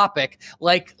this topic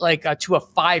like to a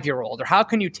 5-year-old? Or how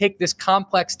can you take this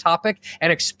complex topic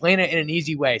and explain it in an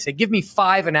easy way? Say, give me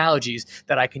 5 analogies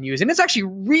that I can use. And it's actually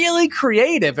really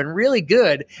creative and really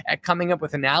good at coming up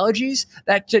with analogies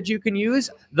that you can use.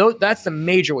 That's the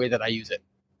major way that I use it.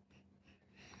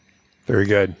 Very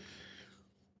good.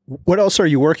 What else are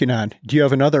you working on? Do you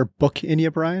have another book in you,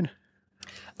 Brian?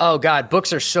 Oh God,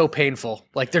 books are so painful.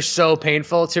 Like they're so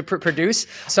painful to produce.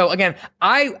 So again,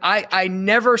 I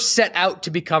never set out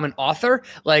to become an author.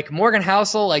 Like Morgan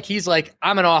Housel, like he's like,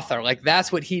 I'm an author. Like that's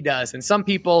what he does. And some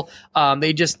people,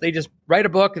 they just write a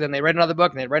book and then they write another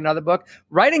book and they write another book.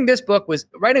 Writing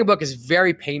a book is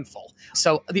very painful.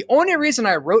 So the only reason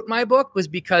I wrote my book was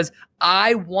because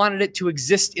I wanted it to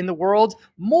exist in the world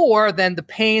more than the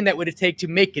pain that would take to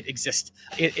make it exist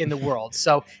in the world.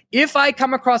 So if I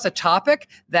come across a topic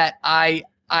that I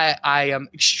am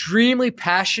extremely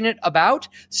passionate about,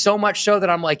 so much so that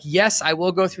I'm like, yes, I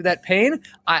will go through that pain.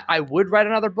 I would write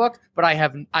another book, but I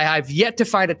have yet to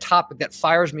find a topic that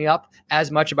fires me up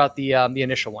as much about the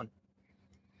initial one.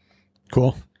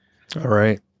 Cool. All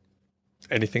right.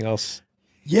 Anything else?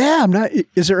 Yeah,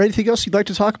 is there anything else you'd like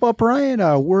to talk about, Brian?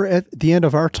 We're at the end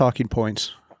of our talking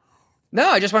points. No,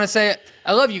 I just want to say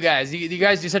I love you guys. You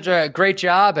guys do such a great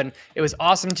job, and it was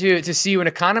awesome to see you in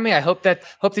EconoMe. I hope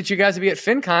that you guys will be at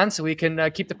FinCon so we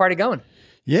can keep the party going.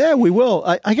 Yeah, we will.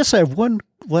 I guess I have one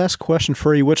last question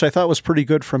for you, which I thought was pretty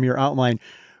good from your outline.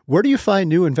 Where do you find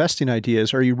new investing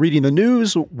ideas? Are you reading the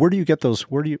news? Where do you get those?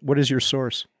 What is your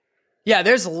source? Yeah,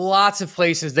 there's lots of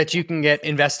places that you can get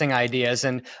investing ideas.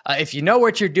 And if you know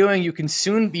what you're doing, you can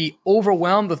soon be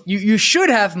overwhelmed with, you should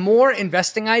have more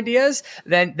investing ideas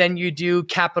than you do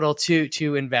capital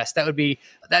to invest.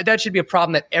 That should be a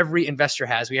problem that every investor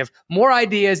has. We have more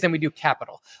ideas than we do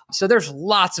capital. So there's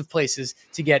lots of places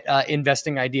to get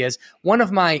investing ideas. One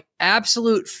of my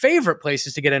absolute favorite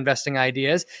places to get investing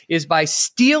ideas is by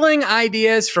stealing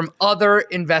ideas from other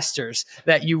investors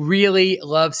that you really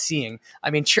love seeing. I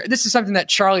mean, this is something that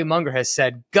Charlie Munger has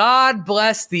said. God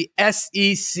bless the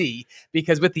SEC,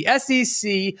 because with the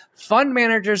SEC, fund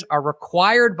managers are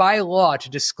required by law to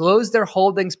disclose their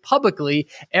holdings publicly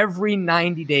every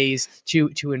 90 days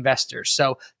to investors.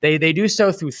 So they do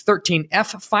so through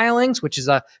 13F filings, which is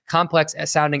a complex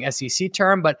sounding SEC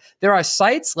term, but there are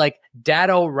sites like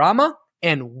Datorama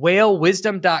and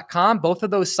whalewisdom.com. Both of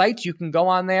those sites, you can go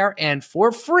on there and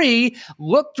for free,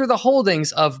 look through the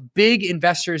holdings of big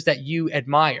investors that you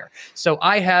admire. So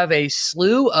I have a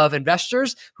slew of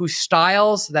investors whose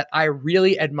styles that I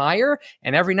really admire.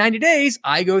 And every 90 days,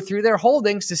 I go through their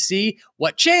holdings to see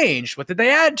what changed, what did they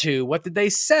add to, what did they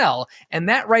sell. And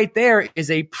that right there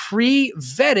is a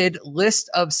pre-vetted list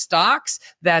of stocks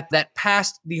that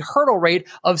passed the hurdle rate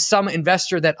of some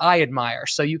investor that I admire.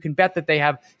 So you can bet that they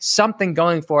have something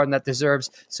going for them that deserves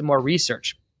some more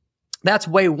research. That's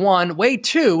way one. Way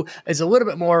two is a little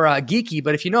bit more geeky,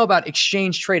 but if you know about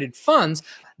exchange traded funds,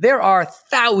 there are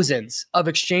thousands of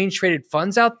exchange traded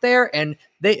funds out there, and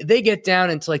they get down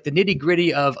into like the nitty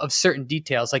gritty of certain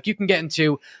details. Like you can get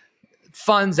into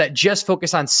funds that just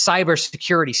focus on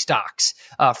cybersecurity stocks,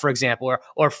 for example,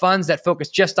 or funds that focus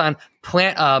just on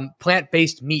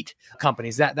plant-based meat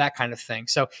companies, that kind of thing.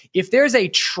 So if there's a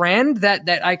trend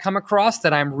that I come across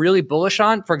that I'm really bullish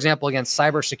on, for example, against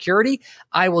cybersecurity,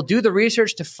 I will do the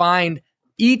research to find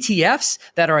ETFs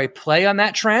that are a play on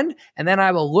that trend. And then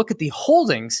I will look at the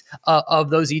holdings of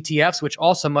those ETFs, which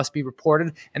also must be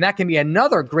reported. And that can be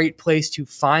another great place to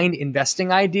find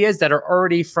investing ideas that are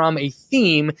already from a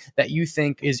theme that you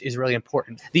think is really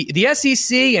important. The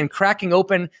SEC and cracking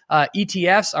open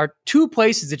ETFs are two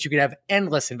places that you can have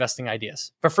endless investing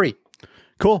ideas for free.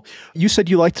 Cool. You said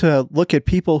you like to look at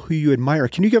people who you admire.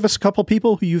 Can you give us a couple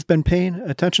people who you've been paying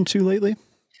attention to lately?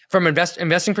 From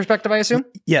investing perspective, I assume?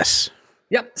 Yes.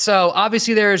 Yep. So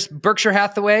obviously there's Berkshire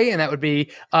Hathaway, and that would be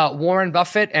Warren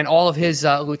Buffett, and all of his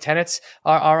lieutenants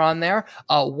are on there.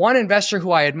 One investor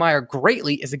who I admire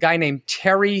greatly is a guy named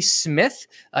Terry Smith.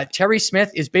 Terry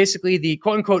Smith is basically the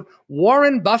quote unquote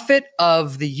Warren Buffett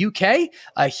of the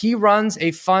UK. He runs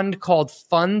a fund called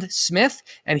Fund Smith,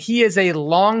 and he is a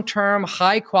long-term,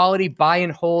 high-quality buy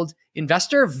and hold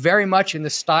investor, very much in the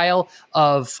style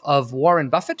of Warren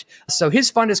Buffett. So his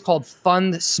fund is called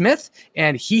Fund Smith,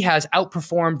 and he has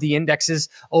outperformed the indexes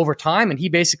over time. And he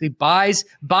basically buys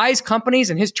companies,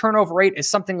 and his turnover rate is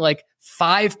something like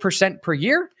 5% per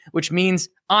year, which means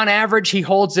on average he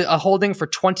holds a holding for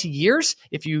 20 years.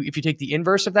 If you take the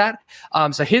inverse of that,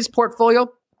 so his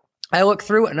portfolio, I look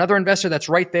through. Another investor that's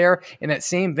right there in that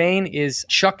same vein is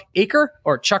Chuck Akre,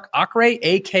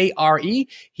 A-K-R-E.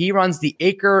 He runs the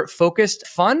Akre Focused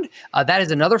Fund. That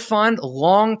is another fund,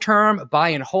 long-term buy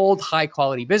and hold,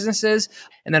 high-quality businesses.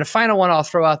 And then a final one I'll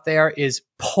throw out there is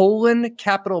Polen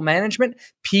Capital Management,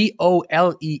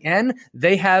 Polen.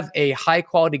 They have a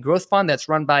high-quality growth fund that's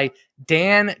run by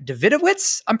Dan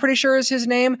Davidowitz, I'm pretty sure is his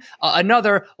name.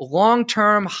 Another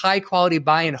long-term, high-quality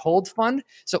buy and hold fund.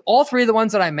 So all three of the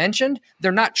ones that I mentioned,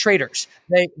 they're not traders.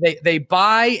 They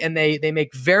buy and they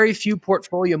make very few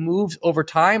portfolio moves over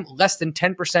time, less than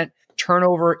 10%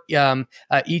 turnover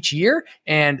each year,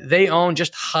 and they own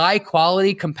just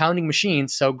high-quality compounding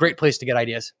machines. So great place to get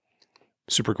ideas.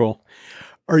 Super cool.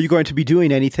 Are you going to be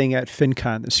doing anything at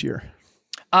FinCon this year?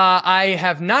 I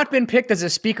have not been picked as a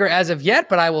speaker as of yet,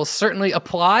 but I will certainly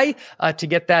apply to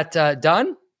get that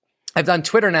done. I've done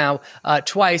Twitter now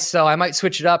twice, so I might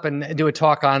switch it up and do a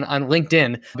talk on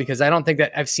LinkedIn, because I don't think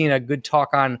that I've seen a good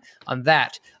talk on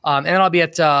that. And then I'll be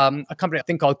at a company I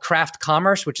think called Craft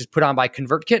Commerce, which is put on by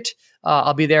ConvertKit.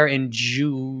 I'll be there in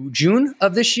June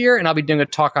of this year, and I'll be doing a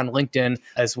talk on LinkedIn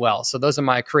as well. So those are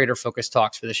my creator-focused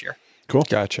talks for this year. Cool.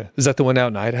 Gotcha. Is that the one out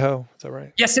in Idaho? Is that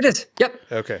right? Yes, it is. Yep.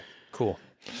 Okay, cool.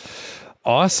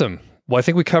 Awesome. Well, I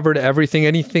think we covered everything.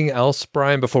 Anything else,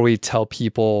 Brian, before we tell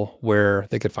people where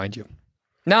they could find you?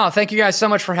 No, thank you guys so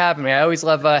much for having me. I always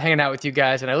love hanging out with you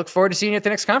guys, and I look forward to seeing you at the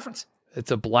next conference. It's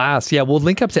a blast. Yeah, we'll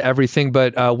link up to everything,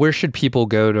 but where should people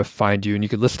go to find you? And you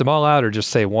could list them all out or just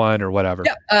say one or whatever.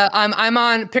 Yeah, I'm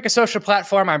on, pick a social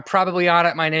platform. I'm probably on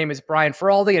it. My name is Brian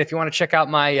Feroldi. And if you want to check out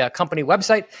my company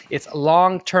website, it's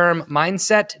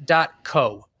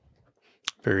longtermmindset.co.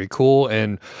 Very cool.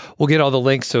 And we'll get all the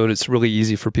links so it's really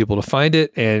easy for people to find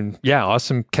it. And yeah,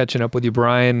 awesome catching up with you,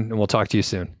 Brian. And we'll talk to you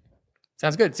soon.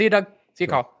 Sounds good. See you, Doug. See you,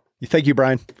 Carl. Thank you,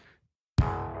 Brian.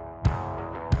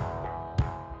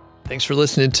 Thanks for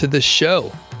listening to the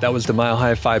show. That was the Mile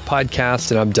High 5 podcast,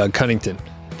 and I'm Doug Cunnington,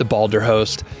 the balder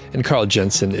host, and Carl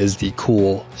Jensen is the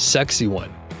cool, sexy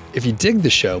one. If you dig the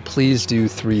show, please do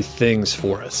 3 things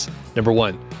for us. Number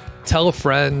 1, tell a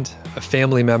friend, a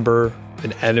family member,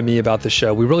 an enemy about the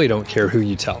show. We really don't care who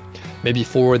you tell. Maybe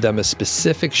forward them a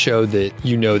specific show that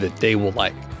you know that they will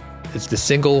like. It's the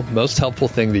single most helpful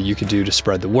thing that you can do to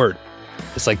spread the word.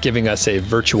 It's like giving us a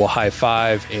virtual high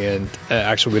five, and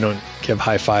actually we don't give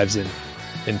high fives in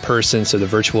person, so the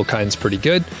virtual kind's pretty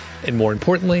good. And more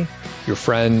importantly, your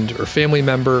friend or family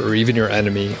member or even your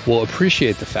enemy will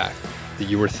appreciate the fact that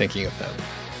you were thinking of them.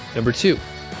 Number 2,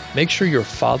 make sure you're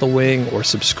following or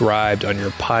subscribed on your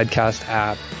podcast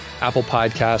app, Apple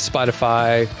Podcasts,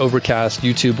 Spotify, Overcast,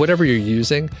 YouTube, whatever you're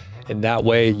using, and that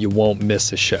way you won't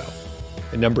miss a show.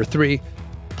 And number 3,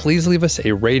 please leave us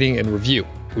a rating and review.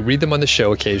 We read them on the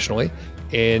show occasionally,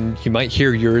 and you might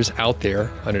hear yours out there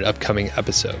on an upcoming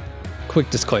episode. Quick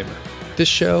disclaimer, this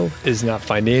show is not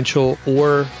financial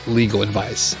or legal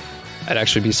advice. I'd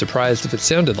actually be surprised if it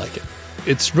sounded like it.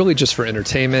 It's really just for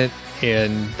entertainment,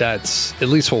 and that's at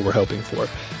least what we're hoping for.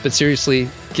 But seriously,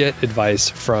 get advice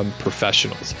from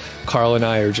professionals. Carl and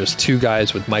I are just 2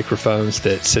 guys with microphones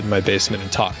that sit in my basement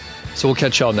and talk. So we'll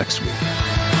catch y'all next week.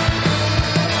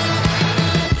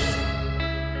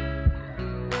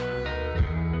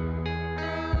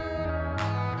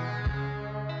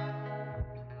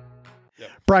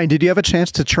 Brian, did you have a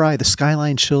chance to try the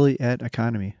Skyline chili at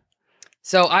EconoMe?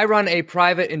 So I run a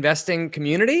private investing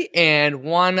community, and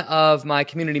one of my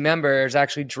community members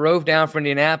actually drove down from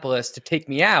Indianapolis to take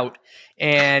me out,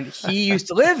 and he used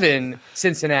to live in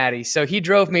Cincinnati. So he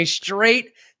drove me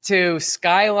straight to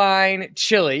Skyline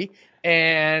Chili,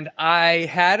 and I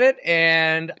had it,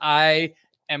 and I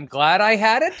am glad I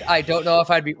had it. I don't know if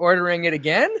I'd be ordering it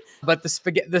again, but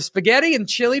the spaghetti and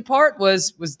chili part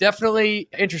was definitely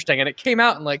interesting, and it came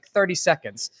out in like 30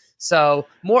 seconds. So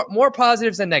more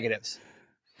positives than negatives.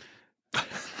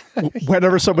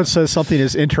 Whenever someone says something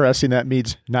is interesting, that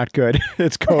means not good.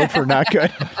 It's code for not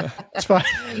good. It's fine.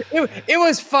 It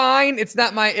was fine. It's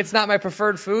not my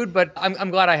preferred food, but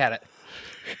I'm glad I had it.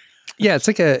 Yeah,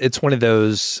 it's one of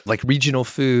those like regional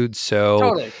foods. So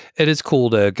totally. It is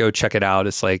cool to go check it out.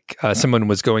 It's like someone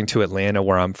was going to Atlanta,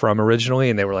 where I'm from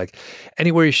originally, and they were like,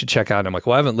 anywhere you should check out. And I'm like,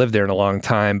 well, I haven't lived there in a long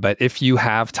time, but if you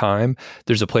have time,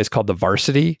 there's a place called the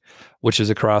Varsity, which is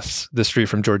across the street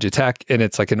from Georgia Tech. And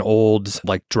it's like an old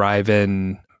like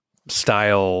drive-in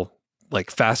style like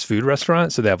fast food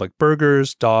restaurant. So they have like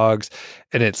burgers, dogs,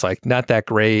 and it's like not that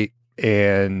great.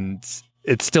 And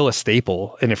it's still a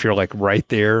staple. And if you're like right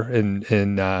there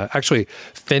and actually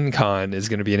FinCon is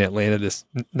going to be in Atlanta this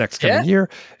next coming year.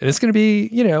 And it's going to be,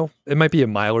 it might be a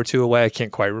mile or two away. I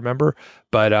can't quite remember,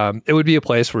 but it would be a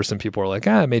place where some people are like,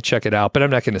 I may check it out, but I'm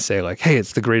not going to say like, hey,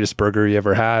 it's the greatest burger you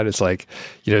ever had. It's like,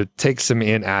 take some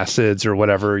antacids or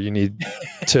whatever you need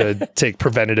to take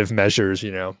preventative measures,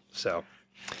 so.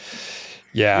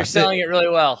 Yeah. You're selling it really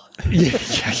well.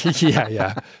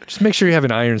 Yeah. Just make sure you have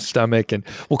an iron stomach. And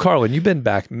well, Carlin, you've been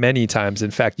back many times.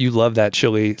 In fact, you love that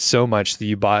chili so much that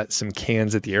you bought some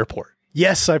cans at the airport.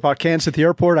 Yes, I bought cans at the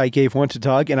airport. I gave one to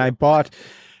Doug, and I bought,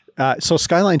 so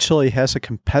Skyline Chili has a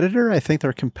competitor. I think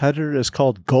their competitor is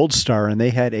called Gold Star, and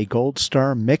they had a Gold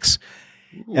Star mix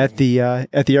at the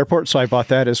airport. So I bought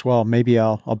that as well. Maybe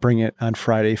I'll bring it on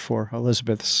Friday for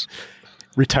Elizabeth's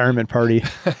retirement party.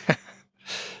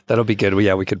 That'll be good.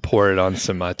 We could pour it on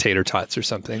some tater tots or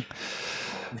something.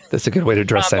 That's a good way to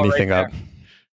dress anything up.